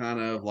as kind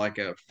of like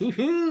a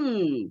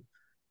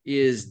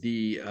is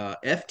the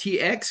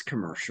FTX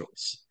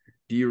commercials.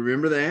 Do you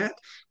remember that?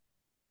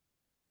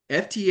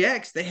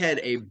 FTX, they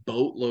had a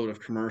boatload of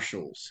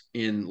commercials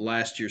in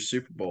last year's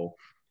Super Bowl.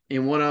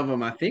 And one of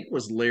them, I think,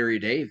 was Larry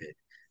David.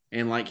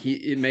 And like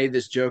it made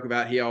this joke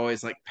about he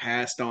always like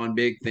passed on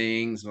big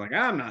things. Like,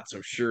 I'm not so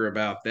sure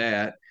about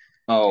that.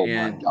 Oh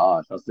my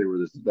gosh. I see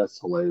where that's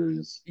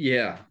hilarious.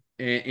 Yeah.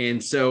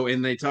 And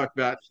they talked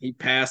about he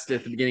passed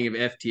at the beginning of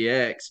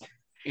FTX.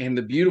 And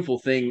the beautiful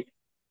thing,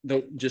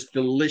 the just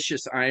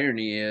delicious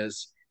irony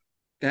is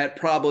that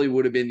probably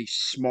would have been the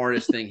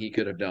smartest thing he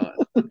could have done.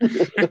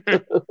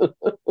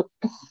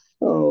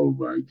 Oh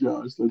my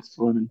gosh, that's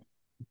funny.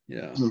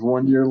 Yeah. Just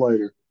 1 year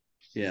later.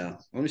 Yeah.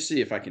 Let me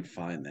see if I can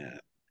find that.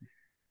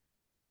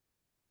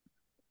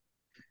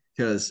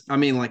 because I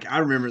mean, like I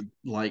remember,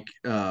 like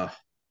there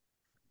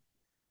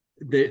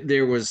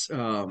was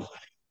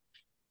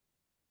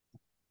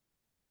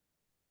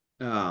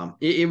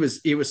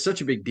it was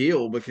such a big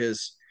deal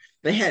because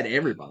they had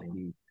everybody. I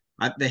mean,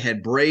 they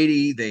had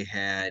Brady, they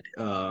had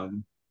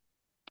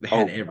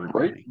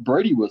everybody.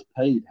 Brady was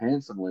paid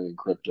handsomely in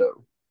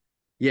crypto.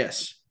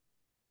 Yes.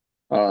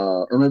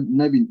 Or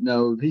maybe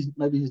no, he's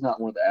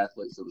not one of the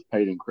athletes that was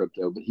paid in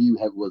crypto, but he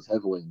was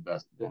heavily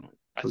invested in it.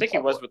 I think he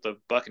was with the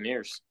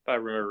Buccaneers. I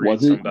remember reading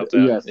something about that.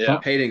 Yes, yeah,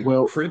 paid in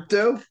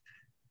crypto.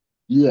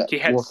 Yeah, he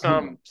had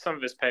some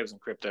of his pay was in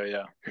crypto.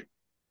 Yeah,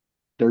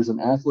 there's an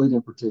athlete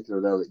in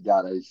particular though that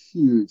got a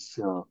huge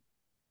chunk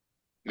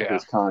of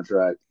his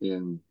contract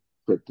in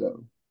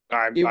crypto.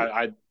 I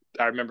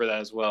remember that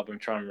as well, but I'm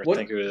trying to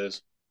think who it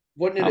is.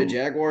 Wasn't it a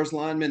Jaguars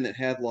lineman that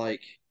had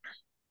like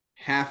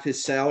half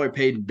his salary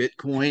paid in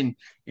Bitcoin,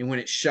 and when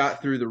it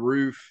shot through the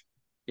roof,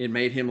 it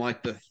made him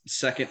like the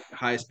second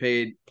highest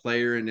paid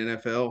player in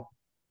NFL?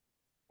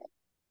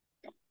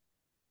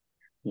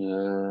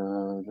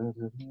 Yeah.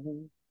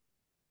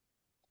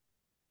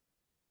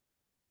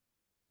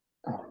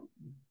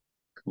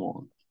 Come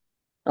on.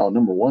 Oh,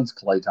 number one's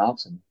Clay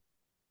Thompson.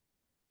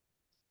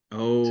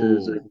 Oh,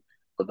 2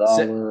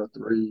 $0,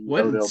 3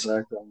 Odell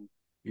Beckham.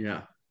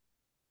 Yeah.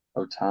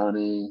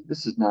 Otani.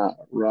 This is not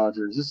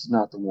Rodgers. This is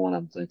not the one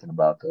I'm thinking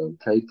about though.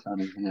 Cade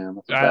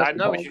Cunningham. I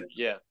know what you.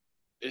 Yeah.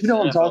 You know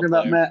what I'm talking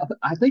about, Matt?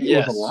 I think it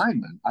was a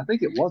lineman. I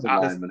think it was a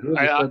lineman.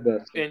 Whoever said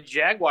that. And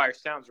Jaguar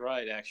sounds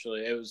right.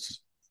 Actually, it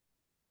was.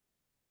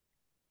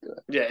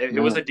 Yeah, it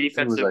was a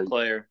defensive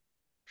player.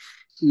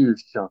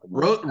 Huge chunk of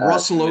money.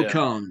 Russell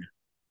Okung.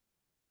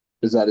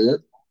 Is that it?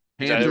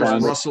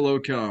 Panthers Russell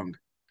Okung.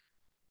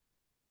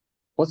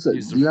 What's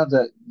it? Do you have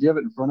that? Do you have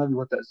it in front of you?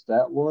 What that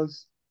stat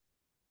was?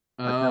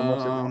 Like how much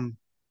it was?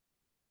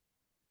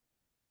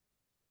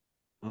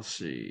 Let's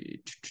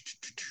see.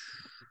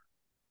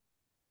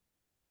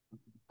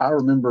 I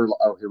remember.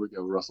 Oh, here we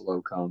go.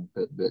 Russell Okung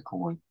at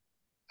Bitcoin.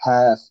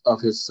 Half of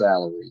his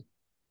salary.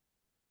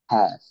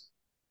 Half.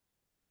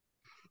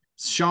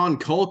 Sean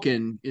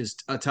Culkin is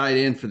a tight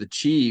end for the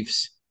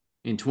Chiefs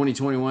in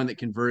 2021 that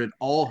converted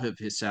all of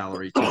his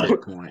salary to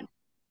Bitcoin.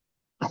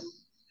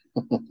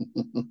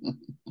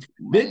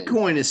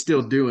 Bitcoin is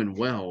still doing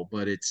well,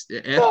 but it's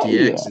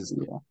FTX is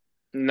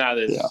not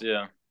as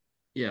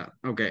yeah.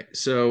 Okay,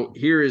 so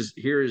here is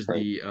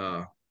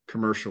the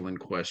commercial in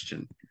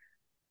question.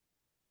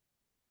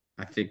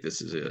 I think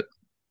this is it.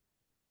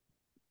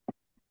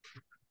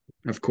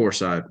 Of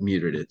course, I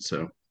muted it.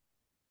 So,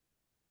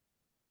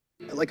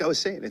 like I was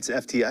saying, it's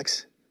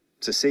FTX.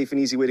 It's a safe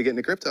and easy way to get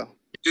into crypto.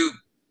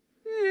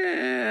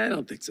 I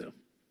don't think so.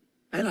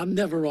 And I'm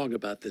never wrong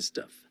about this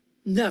stuff.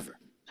 Never.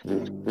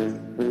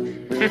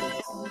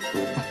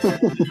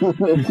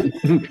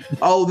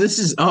 Oh, this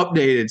is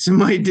updated.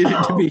 Somebody did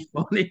it to be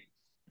funny.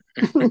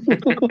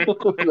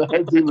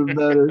 That's even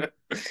better.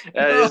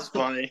 That is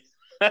funny.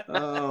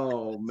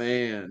 Oh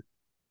man.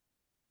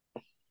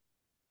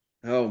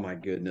 Oh my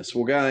goodness.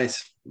 Well,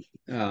 guys,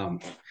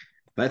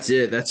 that's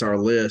it. That's our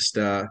list.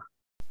 All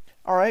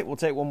right, we'll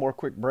take one more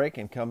quick break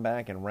and come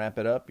back and wrap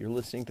it up. You're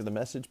listening to The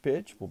Message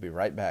Pitch. We'll be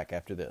right back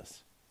after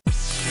this.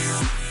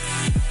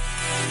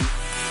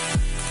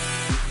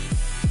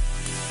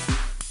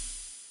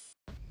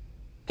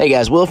 Hey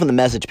guys, Will from The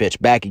Message Pitch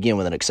back again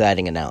with an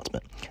exciting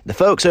announcement. The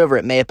folks over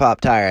at Maypop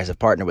Tires have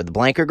partnered with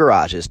Blanker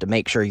Garages to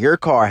make sure your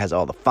car has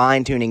all the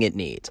fine-tuning it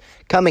needs.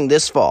 Coming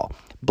this fall,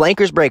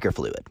 Blanker's Breaker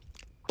Fluid.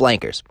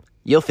 Blankers.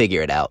 You'll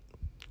figure it out.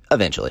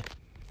 Eventually.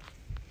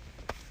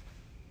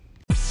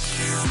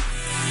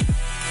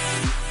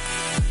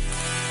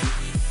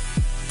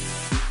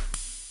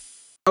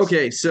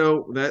 Okay,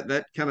 so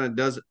that kind of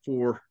does it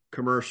for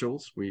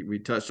commercials. We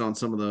touched on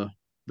some of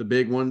the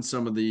big ones,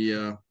 some of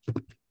the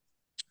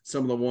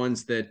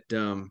ones that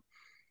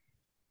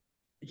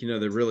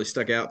that really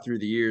stuck out through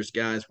the years.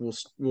 Guys,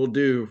 we'll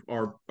do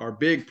our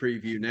big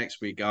preview next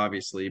week,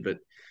 obviously, but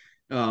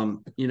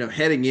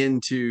heading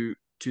into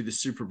the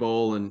Super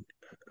Bowl, and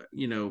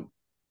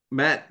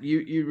Matt,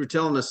 you were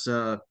telling us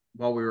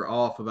while we were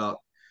off about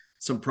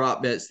some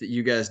prop bets that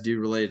you guys do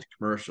related to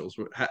commercials.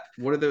 How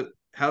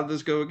do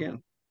those go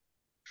again?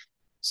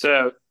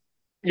 So,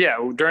 yeah,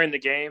 during the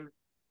game,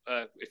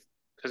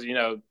 because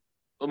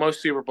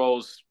most Super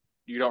Bowls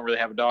you don't really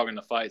have a dog in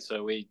the fight,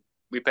 so we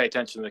pay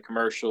attention to the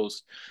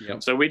commercials.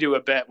 Yep. So we do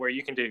a bet where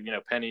you can do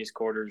pennies,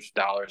 quarters,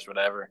 dollars,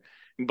 whatever,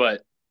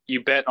 but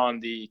you bet on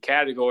the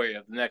category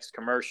of the next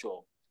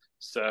commercial.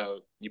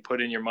 So you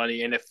put in your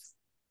money, and if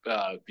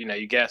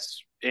you guess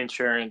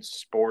insurance,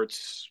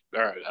 sports,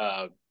 or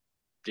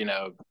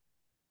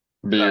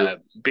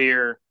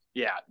beer.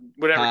 Yeah,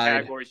 whatever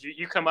categories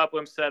you come up with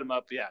them, set them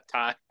up. Yeah,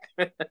 tie.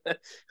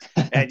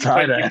 And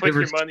you put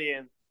your money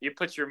in. You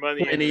put your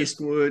money in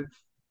Eastwood,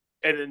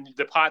 and then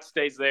the pot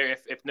stays there.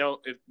 If no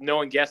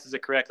one guesses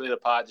it correctly, the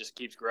pot just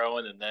keeps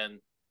growing. And then,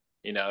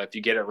 if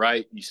you get it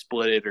right, you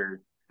split it,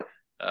 or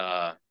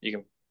you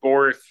can.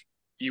 Or if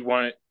you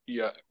want it,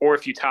 or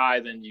if you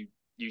tie, then you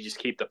just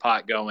keep the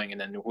pot going, and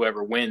then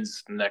whoever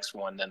wins the next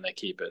one, then they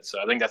keep it.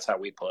 So I think that's how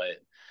we play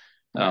it.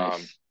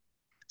 Nice.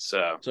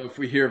 So if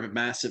we hear of a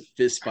massive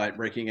fist fight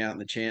breaking out in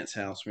the Chance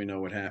house, we know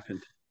what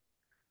happened.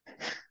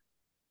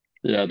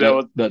 Yeah,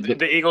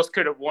 the Eagles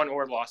could have won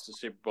or lost the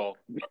Super Bowl.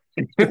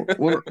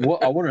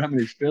 I wonder how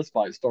many fist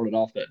fights started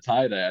off that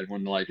tight ad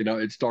when, like,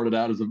 it started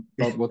out as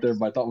what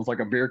everybody thought was like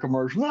a beer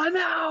commercial. I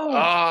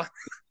know.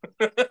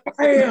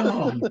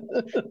 Bam!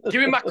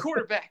 Give me my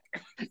quarterback.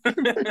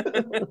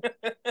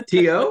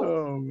 T.O.?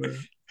 Oh man,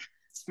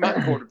 it's my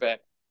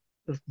quarterback.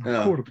 That's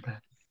my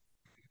quarterback.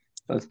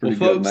 That's pretty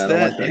good, man.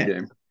 I like that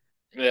game.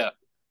 Yeah,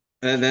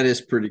 and that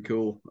is pretty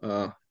cool.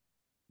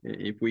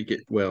 If we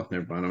get never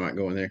mind. I'm not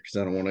going there because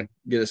I don't want to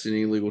get us in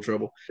any legal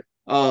trouble.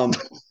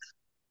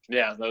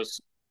 Yeah, those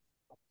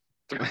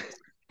 2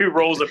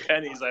 rolls of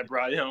pennies I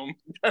brought home.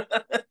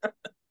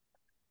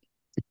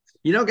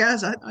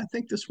 Guys, I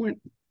think this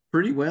went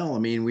pretty well. I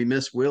mean, we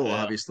missed Will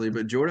obviously,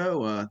 but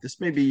Jordo,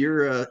 this may be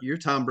your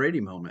Tom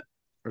Brady moment,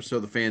 or so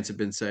the fans have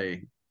been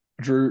saying.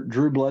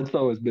 Drew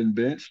Bledsoe has been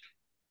benched.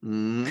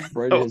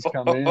 Brady has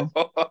come in.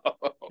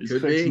 He's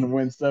fixing to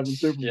win 7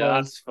 Super Bowls.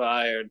 Shots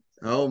fired.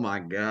 Oh my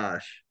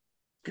gosh!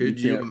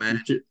 Could you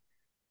imagine?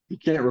 You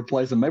can't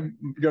replace him. Maybe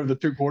go to the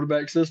 2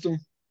 quarterback system.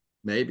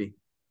 Maybe.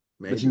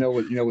 But you know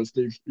what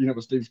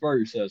Steve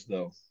Spurrier says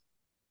though.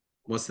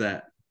 What's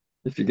that?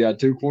 If you got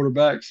 2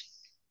 quarterbacks,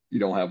 you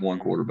don't have 1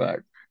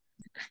 quarterback.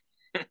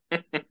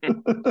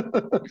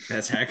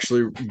 That's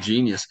actually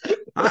genius.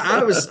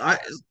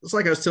 It's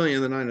like I was telling you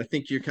the other night. I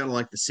think you're kind of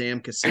like the Sam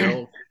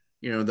Cassell,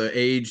 the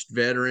aged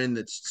veteran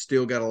that's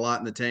still got a lot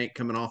in the tank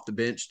coming off the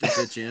bench to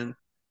pitch in.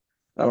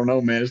 I don't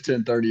know, man. It's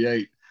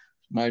 10:38.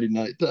 Nighty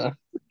night time.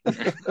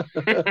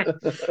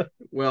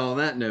 Well, on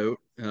that note,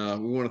 we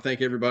want to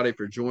thank everybody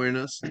for joining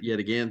us yet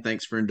again.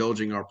 Thanks for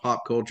indulging our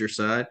pop culture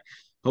side.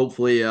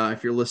 Hopefully,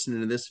 if you're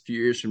listening to this a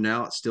few years from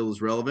now, it still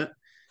is relevant.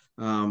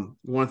 We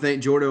want to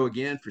thank Jordo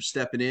again for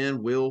stepping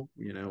in. Will,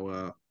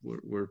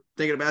 we're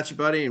thinking about you,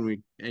 buddy, and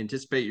we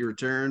anticipate your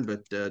return,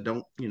 but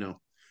don't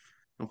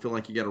feel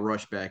like you got to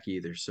rush back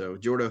either. So,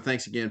 Jordo,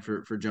 thanks again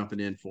for jumping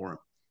in for him.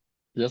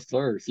 Yes,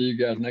 sir. See you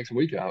guys next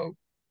week, I hope.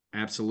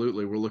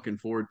 Absolutely. We're looking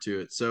forward to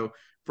it. So,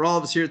 for all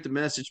of us here at the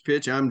Message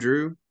Pitch, I'm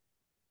Drew.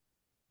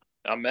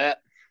 I'm Matt.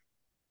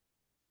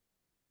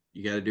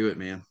 You got to do it,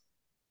 man.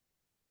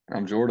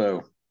 I'm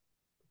Jordo.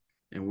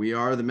 And we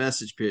are the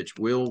Message Pitch.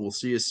 We'll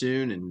see you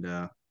soon,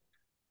 and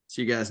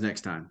see you guys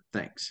next time.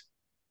 Thanks.